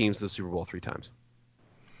those teams to the Super Bowl 3 times.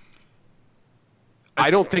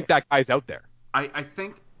 I don't think that guy's out there. I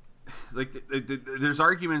think, like, there's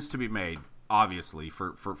arguments to be made, obviously,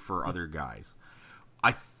 for other guys.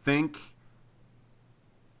 I think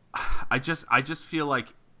I just feel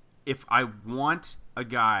like if I want a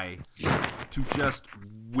guy to just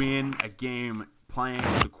win a game playing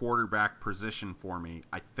the quarterback position for me,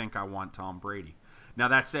 I think I want Tom Brady. Now,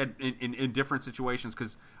 that said, in different situations,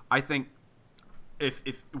 because I think if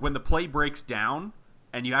when the play breaks down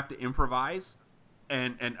and you have to improvise,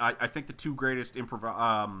 and I think the 2 greatest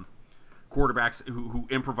quarterbacks who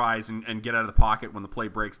improvise and get out of the pocket when the play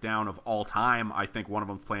breaks down of all time, I think one of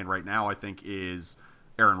them's playing right now, I think, is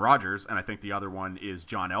Aaron Rodgers, and I think the other one is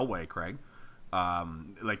John Elway, Craig.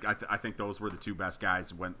 I think those were the 2 best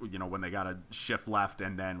guys when they got to shift left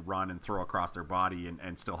and then run and throw across their body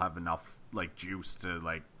and still have enough like juice to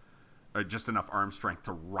like just enough arm strength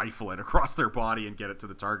to rifle it across their body and get it to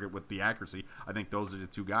the target with the accuracy. I think those are the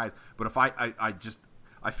 2 guys. But if I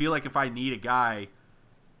feel like if I need a guy,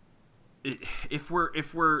 if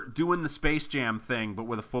we're doing the Space Jam thing but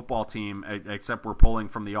with a football team, except we're pulling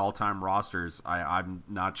from the all-time rosters, I'm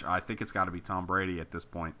not. I think it's got to be Tom Brady at this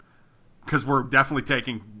point. Because we're definitely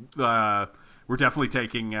taking Bill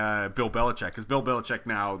Belichick. Because Bill Belichick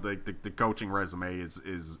now, the coaching resume is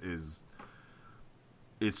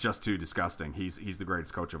just too disgusting. He's the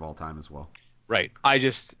greatest coach of all time as well. Right. I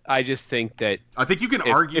just think that I think you can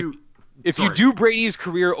argue if you do Brady's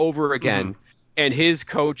career over again, and his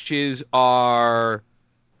coaches are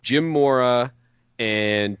Jim Mora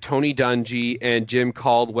and Tony Dungy and Jim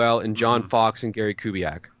Caldwell and John Fox and Gary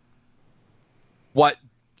Kubiak, what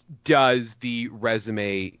does the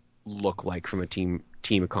resume look like from a team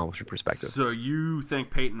accomplishment perspective? So you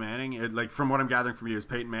think Peyton Manning, like from what I'm gathering from you, is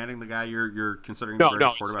Peyton Manning the guy you're considering the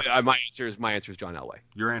greatest quarterback? My answer is John Elway.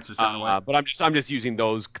 Your answer is John Elway. But I'm just using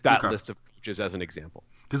that list of coaches as an example.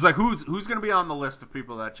 Because like who's going to be on the list of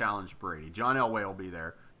people that challenge Brady? John Elway will be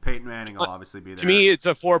there. Peyton Manning will obviously be there. To me, it's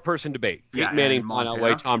a 4-person debate. Peyton Manning, John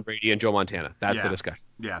Elway, Tom Brady, and Joe Montana. That's the discussion.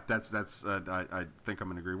 Yeah, that's. I think I'm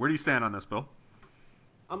going to agree. Where do you stand on this, Bill?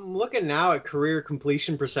 I'm looking now at career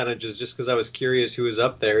completion percentages just because I was curious who was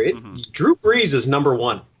up there. Drew Brees is number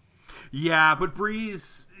 1. Yeah, but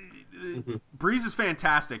Brees is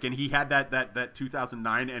fantastic, and he had that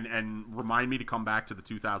 2009, and remind me to come back to the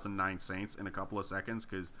 2009 Saints in a couple of seconds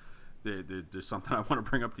because there's something I want to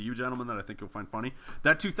bring up to you gentlemen that I think you'll find funny.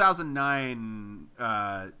 That 2009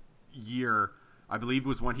 year, I believe,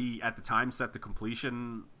 was when he at the time set the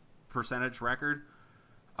completion percentage record.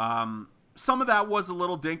 Some of that was a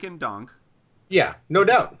little dink and dunk. Yeah, no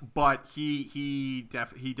doubt. But he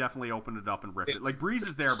definitely opened it up and ripped it. Like Brees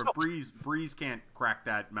is there, but Brees can't crack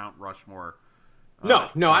that Mount Rushmore. No,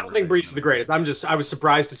 I don't think Brees is the greatest. I was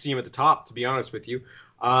surprised to see him at the top, to be honest with you.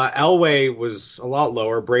 Elway was a lot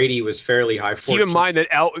lower. Brady was fairly high. 14. Keep in mind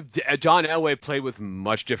that John Elway played with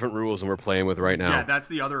much different rules than we're playing with right now. Yeah, that's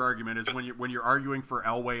the other argument is when you're arguing for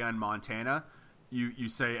Elway and Montana. You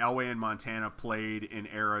say Elway and Montana played in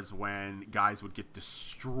eras when guys would get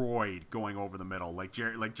destroyed going over the middle, like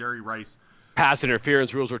Jerry Rice. Pass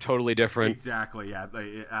interference rules were totally different. Exactly, yeah,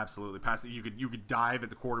 absolutely. You could dive at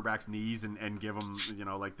the quarterback's knees and give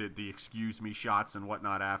them, like the excuse me shots and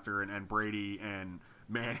whatnot after. And Brady and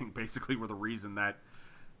Manning basically were the reason that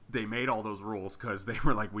they made all those rules because they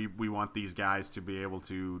were like, we want these guys to be able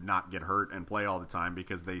to not get hurt and play all the time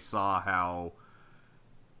because they saw how.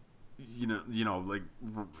 Like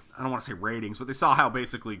I don't want to say ratings, but they saw how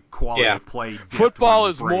basically quality of play. Football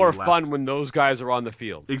is more fun when those guys are on the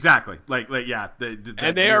field. Exactly.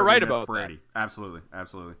 And they are right about Brady. That. Absolutely.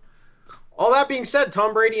 All that being said,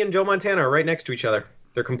 Tom Brady and Joe Montana are right next to each other.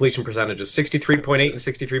 Their completion percentages 63.8 and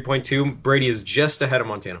 63.2. Brady is just ahead of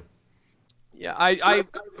Montana. Yeah,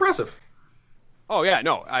 That's impressive. Oh yeah,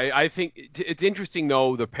 no, I think it's interesting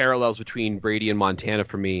though the parallels between Brady and Montana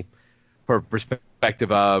for me, for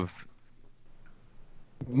perspective of.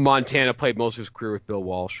 Montana played most of his career with Bill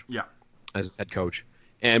Walsh as his head coach.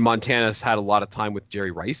 And Montana's had a lot of time with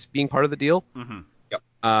Jerry Rice being part of the deal.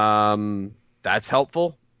 That's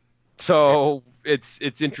helpful. So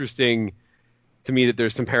it's interesting to me that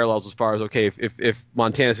there's some parallels as far as, okay, if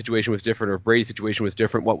Montana's situation was different or if Brady's situation was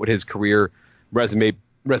different, what would his career resume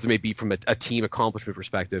be from a team accomplishment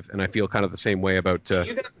perspective? And I feel kind of the same way about. Do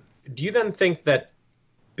you then think that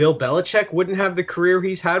Bill Belichick wouldn't have the career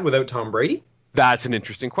he's had without Tom Brady? That's an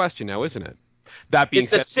interesting question now, isn't it? That being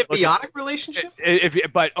said, it's a symbiotic relationship.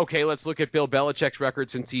 But okay, let's look at Bill Belichick's record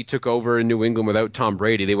since he took over in New England without Tom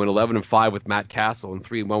Brady. They went 11-5 with Matt Castle and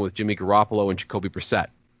 3-1 with Jimmy Garoppolo and Jacoby Brissett.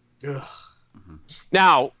 Ugh. Mm-hmm.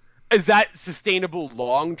 Now, is that sustainable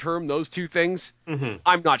long term? Those two things,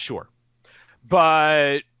 I'm not sure.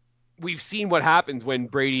 But we've seen what happens when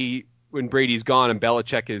Brady's gone and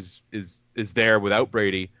Belichick is there without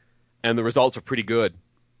Brady, and the results are pretty good.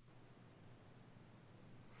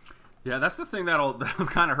 Yeah, that's the thing that'll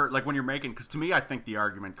kind of hurt. Like when you're making, because to me, I think the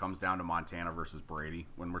argument comes down to Montana versus Brady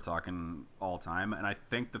when we're talking all time, and I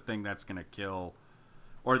think the thing that's going to kill,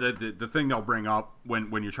 or the thing they'll bring up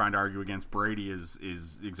when you're trying to argue against Brady is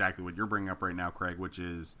exactly what you're bringing up right now, Craig, which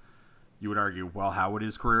is you would argue, well, how would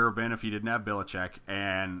his career have been if he didn't have Belichick?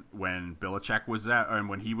 And when Belichick was out, and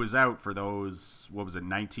when he was out for those,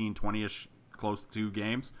 19, 20-ish, close to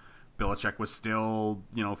games, Belichick was still,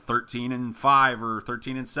 13-5 or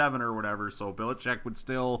 13-7 or whatever. So Belichick would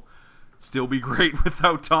still be great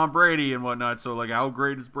without Tom Brady and whatnot. So like, how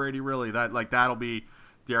great is Brady really? That'll be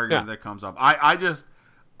the argument that comes up. I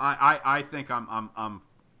think I'm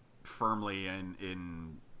firmly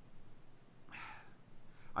in.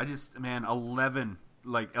 I just, man, 11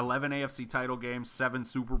 AFC title games, 7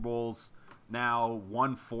 Super Bowls now,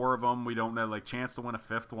 won 4 of them. We don't have chance to win a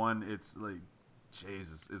 5th one. It's like,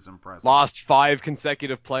 Jesus, it's impressive. Lost 5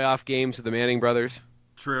 consecutive playoff games to the Manning brothers.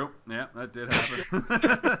 True. Yeah, that did happen.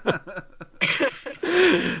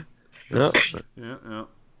 Yeah.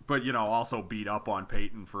 But also beat up on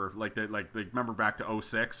Peyton for remember back to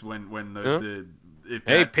 2006 when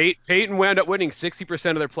Peyton wound up winning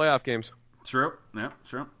 60% of their playoff games. True. Yeah,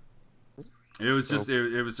 true. It was just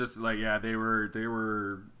it was just they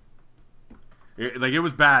were. It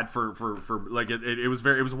was bad for it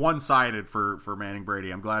was one-sided for Manning Brady.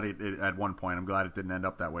 I'm glad it at one point. I'm glad it didn't end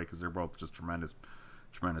up that way because they're both just tremendous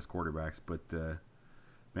quarterbacks. But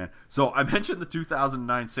man, so I mentioned the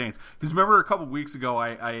 2009 Saints because remember a couple weeks ago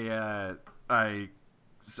I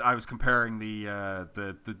was comparing the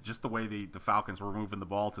just the way the Falcons were moving the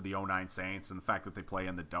ball to the 2009 Saints and the fact that they play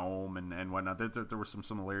in the dome and whatnot. There were some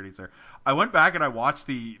similarities there. I went back and I watched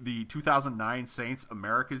the 2009 Saints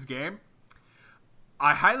America's game.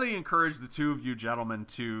 I highly encourage the two of you gentlemen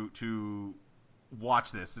to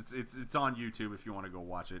watch this. It's on YouTube if you want to go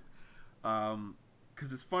watch it.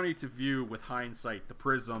 Because it's funny to view with hindsight the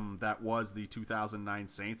prism that was the 2009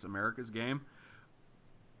 Saints America's game.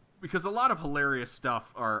 Because a lot of hilarious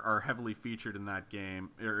stuff are heavily featured in that game.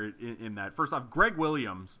 Or in that, first off, Greg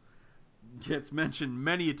Williams gets mentioned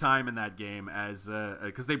many a time in that game as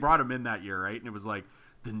because they brought him in that year, right? And it was like,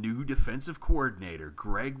 the new defensive coordinator,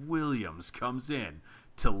 Greg Williams, comes in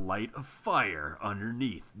to light a fire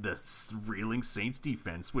underneath the reeling Saints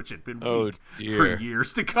defense, which had been weak for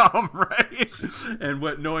years to come, right? And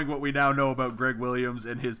knowing what we now know about Greg Williams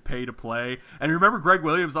and his pay to play. And remember, Greg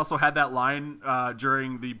Williams also had that line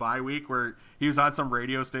during the bye week where he was on some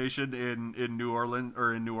radio station in New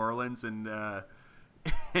Orleans and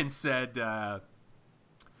said.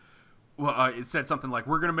 It said something like,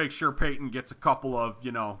 we're going to make sure Peyton gets a couple of,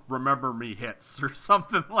 remember me hits or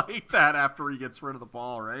something like that after he gets rid of the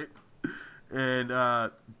ball, right? And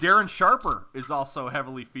Darren Sharper is also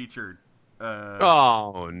heavily featured.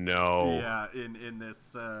 Oh, no. Yeah, in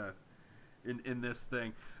this in this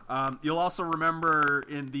thing. You'll also remember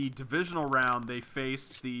in the divisional round, they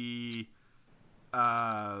faced the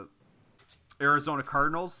Arizona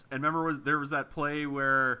Cardinals. And remember, there was that play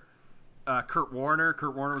where... Kurt Warner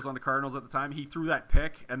was on the Cardinals at the time. He threw that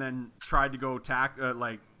pick and then tried to go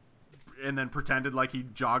and then pretended like he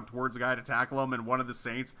jogged towards the guy to tackle him. And one of the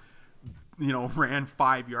Saints, ran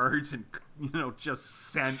 5 yards and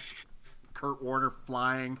just sent Kurt Warner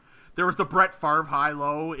flying. There was the Brett Favre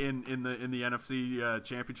high-low in the NFC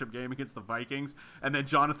Championship game against the Vikings, and then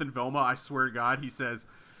Jonathan Vilma, I swear to God, he says,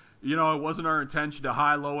 it wasn't our intention to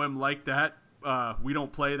high-low him like that. We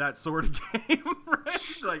don't play that sort of game,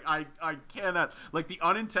 right? I cannot, the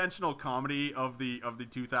unintentional comedy of the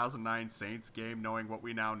 2009 Saints game, knowing what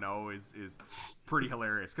we now know is pretty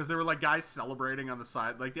hilarious. Because there were guys celebrating on the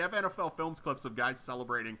side, they have NFL Films clips of guys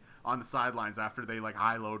celebrating on the sidelines after they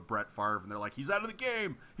high-load Brett Favre, and they're like, he's out of the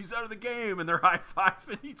game, and they're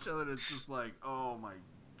high-fiving each other. And it's just oh my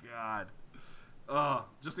God.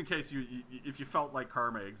 Just in case if you felt like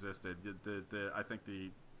karma existed, I think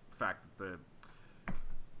the fact that the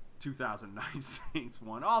 2009 Saints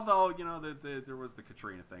won, although there was the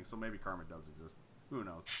Katrina thing, so maybe karma does exist. Who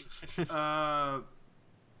knows?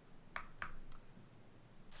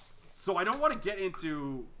 So I don't want to get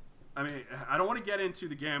into. I don't want to get into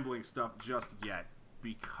the gambling stuff just yet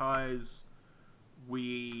because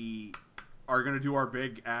we are going to do our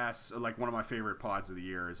big ass, like one of my favorite pods of the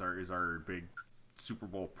year is our big Super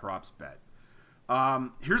Bowl props bet.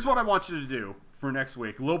 Here's what I want you to do for next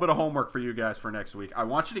week. A little bit of homework for you guys for next week. I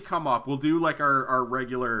want you to come up. We'll do like our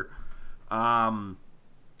regular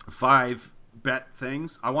 5 bet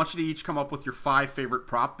things. I want you to each come up with your 5 favorite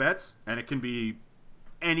prop bets, and it can be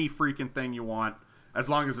any freaking thing you want, as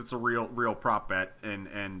long as it's a real prop bet.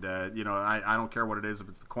 And I don't care what it is. If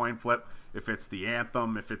it's the coin flip, if it's the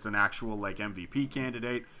anthem, if it's an actual like MVP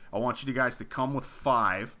candidate, I want you guys to come with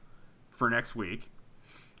 5 for next week.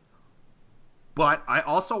 But I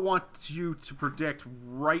also want you to predict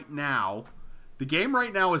right now. The game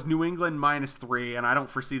right now is New England -3, and I don't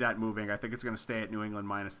foresee that moving. I think it's going to stay at New England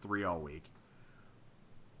 -3 all week.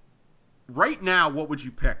 Right now, what would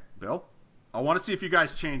you pick, Bill? I want to see if you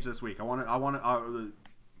guys change this week. I want to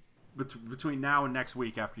between now and next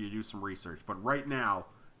week after you do some research. But right now,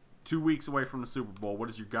 2 weeks away from the Super Bowl, what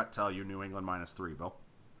does your gut tell you? New England -3, Bill.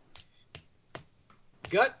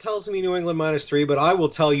 Gut tells me New England -3, but I will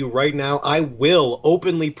tell you right now, I will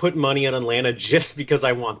openly put money on Atlanta just because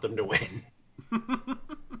I want them to win.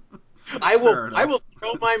 I will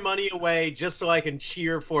throw my money away just so I can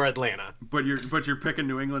cheer for Atlanta. But you're picking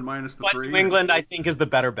New England -3. But New England, I think, is the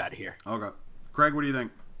better bet here. Okay, Craig, what do you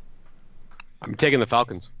think? I'm taking the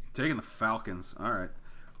Falcons. Taking the Falcons. All right.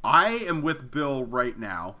 I am with Bill right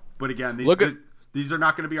now, but again, these are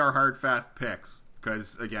not going to be our hard fast picks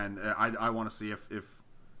because again, I want to see if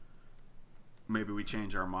maybe we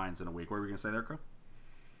change our minds in a week. What were we going to say there, Crow?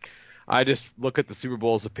 I just look at the Super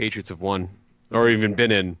Bowls the Patriots have won or even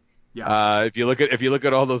been in. Yeah. If you look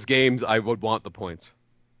at all those games, I would want the points.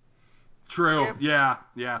 True. Yeah.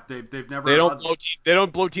 They've never. They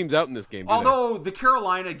don't blow teams out in this game. Although the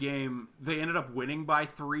Carolina game, they ended up winning by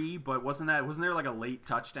 3, but wasn't there like a late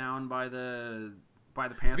touchdown by the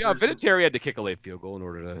Panthers? Yeah, Vinatieri had to kick a late field goal in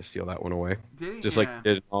order to steal that one away. Did he? Just yeah. like he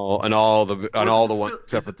did on all the ones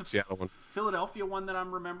except for the Seattle one. Philadelphia one that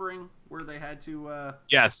I'm remembering where they had to.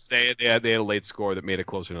 Yes, they had a late score that made it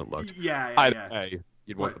closer than it looked. Yeah.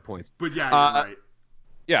 You'd want the points. But yeah, you're right.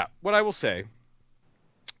 Yeah, what I will say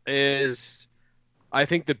is I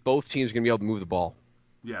think that both teams are going to be able to move the ball.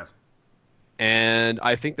 Yes. And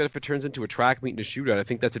I think that if it turns into a track meet and a shootout, I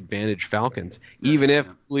think that's advantage Falcons. Even if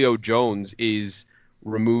Julio Jones is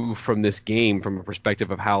removed from this game from a perspective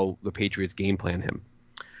of how the Patriots game plan him.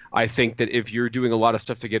 I think that if you're doing a lot of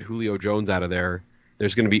stuff to get Julio Jones out of there,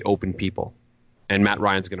 there's going to be open people. And Matt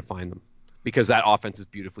Ryan's going to find them. Because that offense is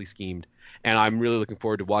beautifully schemed. And I'm really looking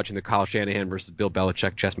forward to watching the Kyle Shanahan versus Bill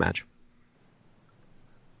Belichick chess match.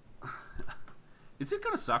 Is it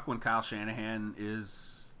going to suck when Kyle Shanahan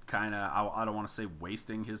is kind of, I don't want to say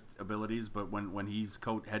wasting his abilities, but when he's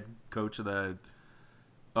head coach of the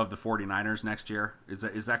 49ers next year?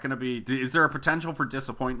 Is that going to be, is there a potential for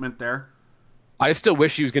disappointment there? I still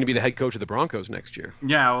wish he was going to be the head coach of the Broncos next year.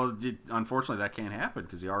 Yeah, well, unfortunately that can't happen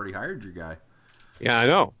because he already hired your guy. Yeah, I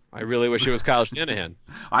know. I really wish it was Kyle Shanahan.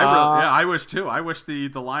 I wish too. I wish the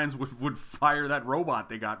Lions would fire that robot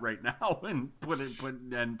they got right now and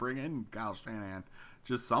and bring in Kyle Shanahan.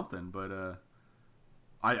 Just something, but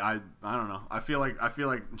I don't know. I feel like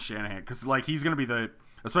Shanahan because like he's gonna be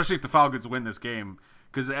especially if the Falcons win this game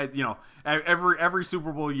because every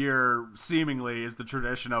Super Bowl year seemingly is the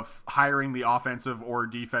tradition of hiring the offensive or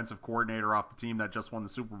defensive coordinator off the team that just won the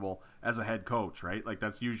Super Bowl as a head coach, right? Like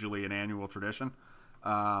that's usually an annual tradition.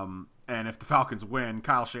 And if the Falcons win,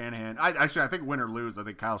 Kyle Shanahan, I think win or lose, I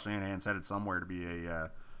think Kyle Shanahan's headed somewhere to be a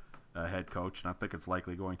head coach, and I think it's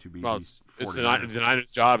likely going to be. Well, it's the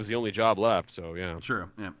Niners' job is the only job left, so yeah. True,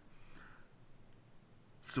 yeah.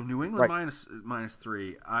 So New England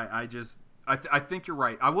 -3. I think you're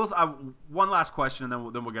right. One last question, and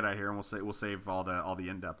then we'll get out of here, and we'll save all the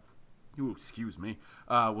in-depth. Ooh, excuse me.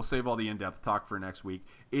 We'll save all the in-depth talk for next week.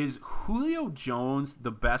 Is Julio Jones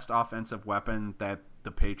the best offensive weapon that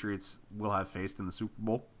the Patriots will have faced in the Super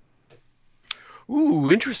Bowl?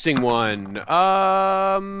 Ooh, interesting one.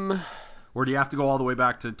 Or do you have to go all the way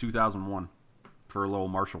back to 2001 for a little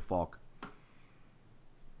Marshall Faulk?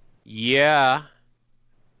 Yeah.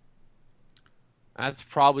 That's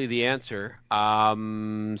probably the answer.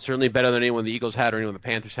 Certainly better than anyone the Eagles had or anyone the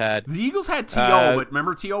Panthers had. The Eagles had T.O., but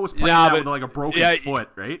remember T.O. was playing with like a broken foot,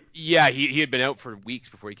 right? Yeah, he had been out for weeks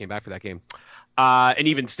before he came back for that game. And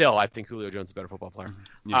even still, I think Julio Jones is a better football player.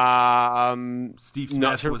 Yeah. Steve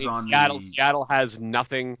Smith was on Seattle. Seattle has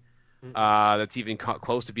nothing that's even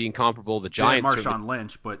close to being comparable. The Giants. Marshawn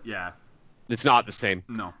Lynch, but yeah. It's not the same.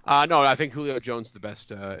 No. No, I think Julio Jones is the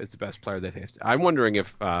best player they faced. I'm wondering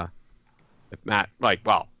if Matt,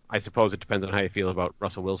 I suppose it depends on how you feel about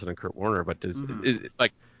Russell Wilson and Kurt Warner, but is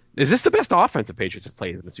this the best offense the Patriots have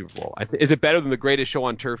played in the Super Bowl? Is it better than the Greatest Show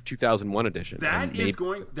on Turf 2001 edition? That is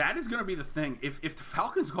going to be the thing. If the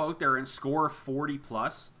Falcons go out there and score 40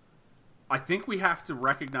 plus, I think we have to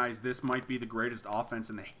recognize this might be the greatest offense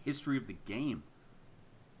in the history of the game.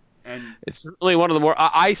 And it's certainly one of the more.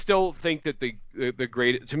 I still think that the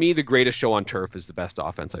Greatest Show on Turf is the best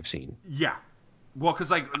offense I've seen. Yeah, well,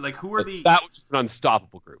 because like who are the? That was just an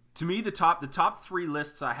unstoppable group. To me, the top 3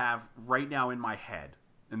 lists I have right now in my head,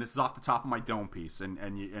 and this is off the top of my dome piece, and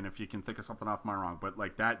if you can think of something off my wrong, but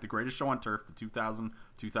like that, the Greatest Show on Turf, the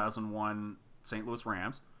 2001 St. Louis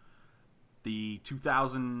Rams, the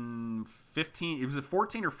 2015, it was a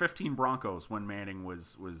 14 or 15 Broncos when Manning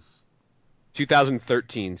was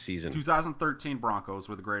 2013 season. 2013 Broncos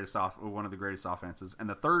were one of the greatest offenses, and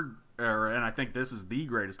the third, and I think this is the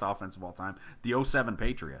greatest offense of all time, the 2007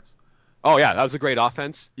 Patriots. Oh yeah, that was a great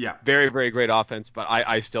offense. Yeah, very very great offense. But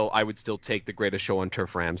I would still take the Greatest Show on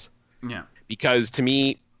Turf Rams. Yeah, because to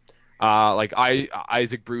me,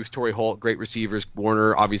 Isaac Bruce, Torrey Holt, great receivers.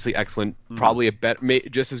 Warner, obviously excellent. Probably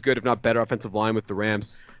just as good, if not better, offensive line with the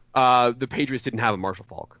Rams. The Patriots didn't have a Marshall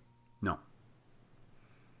Faulk. No.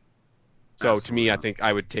 So to me, I think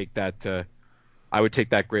I would take that. I would take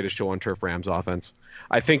that Greatest Show on Turf Rams offense.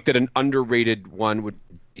 I think that an underrated one would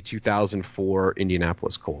be 2004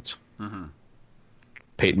 Indianapolis Colts. Mm-hmm.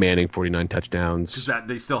 Peyton Manning, 49 touchdowns. Because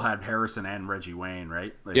they still had Harrison and Reggie Wayne,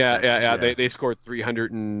 right? Yeah. They scored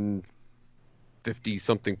 350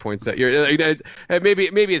 something points that year.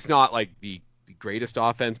 Maybe it's not like the greatest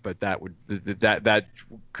offense, but that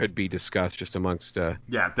could be discussed just amongst.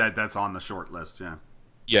 That's on the short list. Yeah.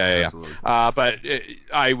 Yeah. But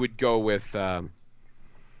I would go with I'd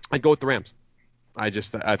go with the Rams. I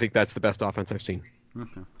think that's the best offense I've seen.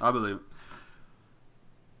 Okay, I believe it.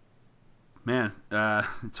 Man,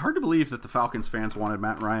 it's hard to believe that the Falcons fans wanted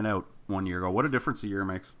Matt Ryan out 1 year ago. What a difference a year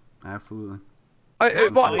makes. Absolutely.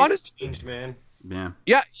 Honestly, changed, man.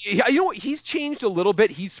 Yeah. You know what? He's changed a little bit.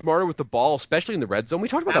 He's smarter with the ball, especially in the red zone. We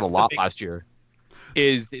talked about that a lot last year.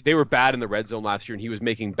 They were bad in the red zone last year, and he was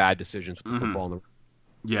making bad decisions with the football in the red zone.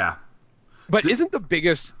 Yeah. But isn't the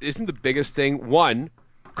biggest thing, one,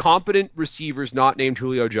 competent receivers not named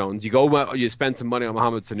Julio Jones? You spend some money on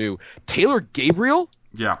Mohamed Sanu. Taylor Gabriel?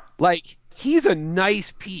 Yeah. He's a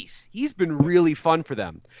nice piece. He's been really fun for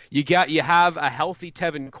them. You have a healthy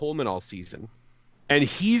Tevin Coleman all season, and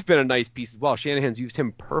he's been a nice piece as well. Shanahan's used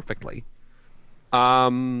him perfectly.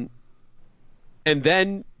 And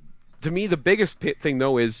then, to me, the biggest thing,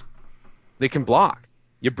 though, is they can block.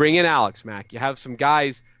 You bring in Alex Mack. You have some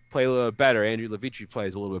guys play a little bit better. Andrew Levici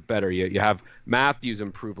plays a little bit better. You have Matthews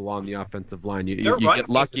improve along the offensive line. You get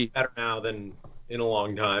lucky. Better now than in a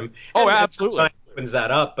long time. Oh, absolutely. Opens that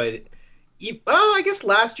up, but I guess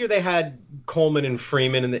last year they had Coleman and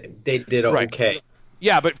Freeman, and they did okay. Right.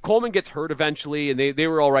 Yeah, but Coleman gets hurt eventually, and they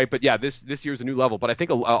were all right. But yeah, this year's a new level. But I think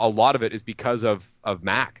a lot of it is because of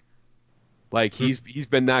Mack. He's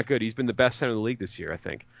been that good. He's been the best center in the league this year, I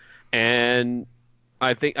think. And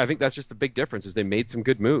I think that's just the big difference is they made some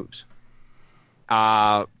good moves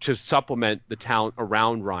to supplement the talent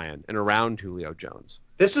around Ryan and around Julio Jones.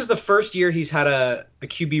 This is the first year he's had a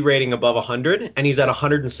QB rating above 100, and he's at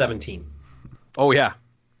 117. Oh, yeah.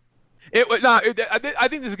 I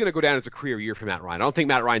think this is going to go down as a career year for Matt Ryan. I don't think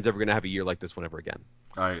Matt Ryan's ever going to have a year like this one ever again.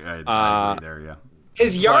 I agree there, yeah.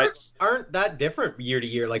 His yards aren't that different year to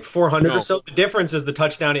year, like 400 or so. The difference is the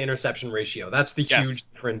touchdown to interception ratio. That's the huge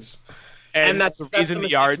difference. And that's the reason the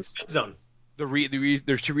yards zone.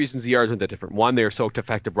 There's two reasons the yards aren't that different. One, they're so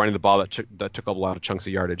effective running the ball that took up a lot of chunks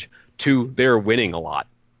of yardage. Two, they're winning a lot.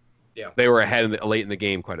 Yeah, they were ahead late in the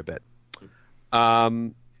game quite a bit.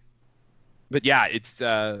 But yeah, it's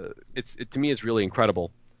to me it's really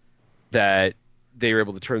incredible that they were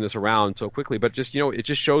able to turn this around so quickly. But just it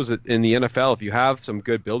just shows that in the NFL, if you have some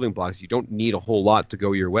good building blocks, you don't need a whole lot to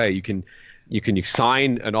go your way. You can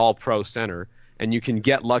sign an All-Pro center. And you can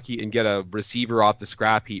get lucky and get a receiver off the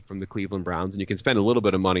scrap heap from the Cleveland Browns, and you can spend a little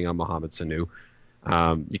bit of money on Mohamed Sanu.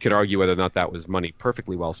 You could argue whether or not that was money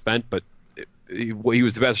perfectly well spent, but he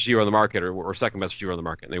was the best receiver on the market or second best receiver on the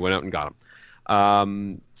market, and they went out and got him.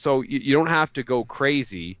 So you don't have to go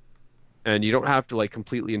crazy, and you don't have to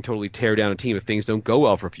completely and totally tear down a team if things don't go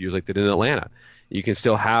well for a few years like they did in Atlanta. You can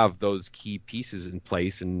still have those key pieces in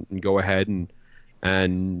place and go ahead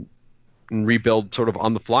and and rebuild sort of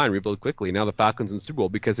on the fly and rebuild quickly. Now the Falcons in the Super Bowl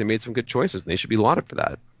because they made some good choices, and they should be lauded for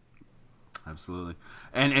that. Absolutely.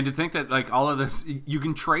 And to think that like all of this, you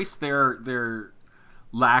can trace their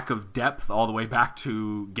lack of depth all the way back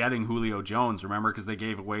to getting Julio Jones, remember? Because they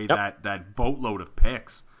gave away that boatload of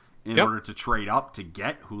picks in order to trade up to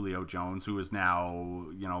get Julio Jones, who is now,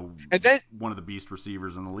 one of the beast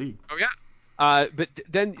receivers in the league. Oh, yeah. But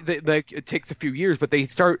then it takes a few years, but they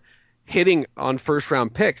start hitting on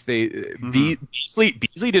first-round picks. Beasley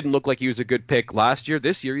didn't look like he was a good pick last year.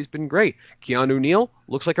 This year he's been great. Keanu Neal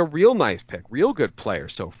looks like a real nice pick, real good player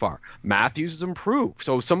so far. Matthews has improved.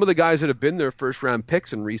 So some of the guys that have been their first-round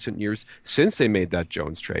picks in recent years since they made that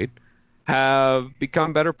Jones trade have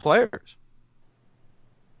become better players.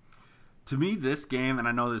 To me, this game, and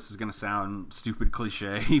I know this is going to sound stupid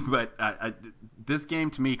cliche, but this game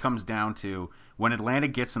to me comes down to when Atlanta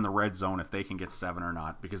gets in the red zone, if they can get 7 or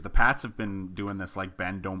not. Because the Pats have been doing this like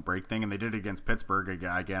bend, don't break thing, and they did it against Pittsburgh.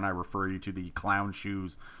 Again, I refer you to the clown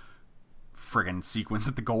shoes friggin' sequence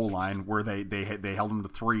at the goal line where they held them to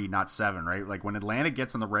 3, not 7, right? Like when Atlanta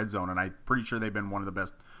gets in the red zone, and I'm pretty sure they've been one of the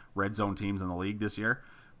best red zone teams in the league this year.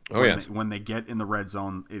 When they get in the red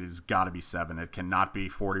zone, it has got to be 7. It cannot be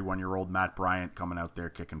 41-year-old Matt Bryant coming out there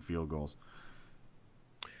kicking field goals.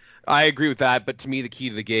 I agree with that, but to me the key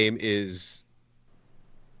to the game is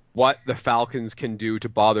what the Falcons can do to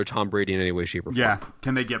bother Tom Brady in any way, shape, or form. Yeah,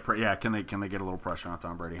 can they get a little pressure on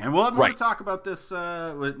Tom Brady? And we'll have more to talk about this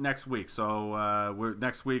next week. So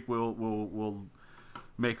next week we'll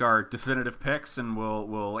make our definitive picks, and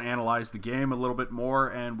we'll analyze the game a little bit more,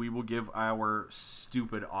 and we will give our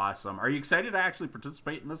stupid awesome. Are you excited to actually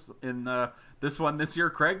participate in this one this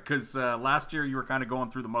year, Craig? Because last year you were kind of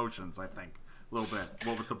going through the motions, I think, a little bit.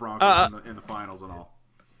 Well, with the Broncos in the finals and all.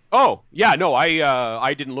 Oh yeah, no,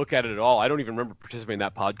 I didn't look at it at all. I don't even remember participating in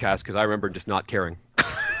that podcast because I remember just not caring.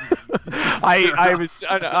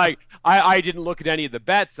 I didn't look at any of the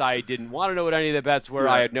bets. I didn't want to know what any of the bets were.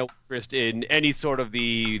 Yeah. I had no interest in any sort of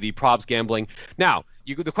the props gambling. Now,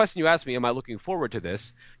 the question you asked me, am I looking forward to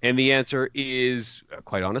this? And the answer is,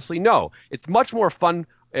 quite honestly, no. It's much more fun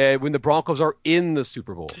when the Broncos are in the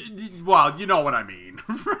Super Bowl. Well, you know what I mean.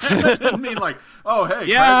 I didn't mean like, oh, hey,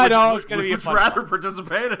 yeah, Craig, it's going to be a fun rather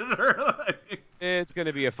participate in it, or like... It's going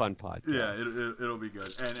to be a fun podcast. Yeah, it'll be good.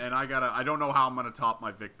 And I don't know how I'm going to top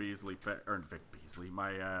my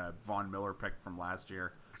my Von Miller pick from last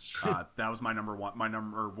year. That was my number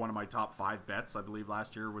one of my top 5 bets, I believe,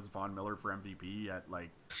 last year was Von Miller for MVP at like,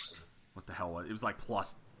 what the hell? It was like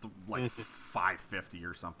plus 550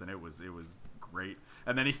 or something. It was great.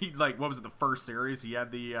 And then he, like, what was it, the first series? He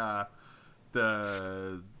had the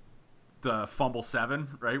fumble 7,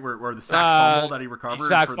 right? Where the sack fumble that he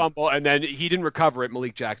recovered. Fumble, and then he didn't recover it.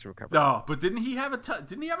 Malik Jackson recovered. No, but didn't he have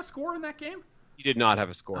a score in that game? He did not have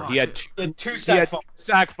a score. Oh, he had two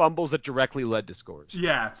sack fumbles that directly led to scores.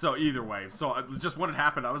 Yeah, so either way. So just when it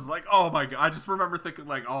happened, I was like, oh my God. I just remember thinking,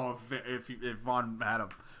 like, oh, if Von had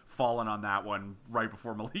fallen on that one right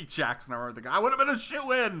before Malik Jackson, I would have been a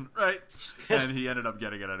shoo-in, right? And he ended up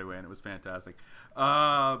getting it anyway, and it was fantastic.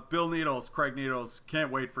 Bill Needles, Craig Needles,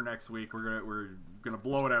 can't wait for next week. We're gonna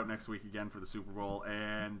blow it out next week again for the Super Bowl.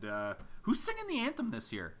 And who's singing the anthem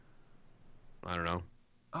this year? I don't know.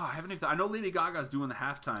 Oh, I haven't even. I know Lady Gaga's doing the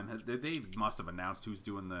halftime. They must have announced who's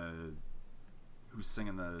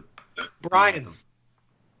singing the Brian.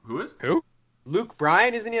 Who is? Who? Luke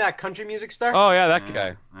Bryan, isn't he that country music star? Oh yeah, that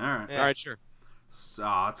guy. All right. Yeah. All right, sure.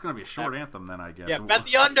 So it's gonna be a short anthem then, I guess. Yeah, bet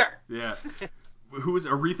the under. Yeah. Who is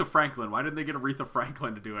Aretha Franklin? Why didn't they get Aretha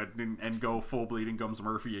Franklin to do it and go full Bleeding Gums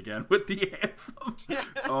Murphy again with the anthem?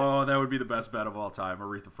 Oh, that would be the best bet of all time,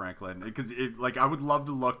 Aretha Franklin. Because I would love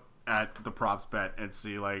to look at the props bet and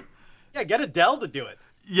see like. Yeah, get Adele to do it.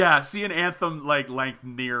 Yeah, see an anthem like length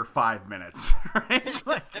near 5 minutes. Right?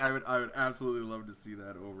 Like I would absolutely love to see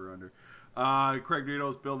that over under. Craig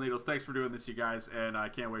Needles, Bill Needles, thanks for doing this, you guys, and I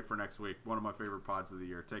can't wait for next week. One of my favorite pods of the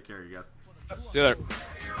year. Take care, you guys. See you later.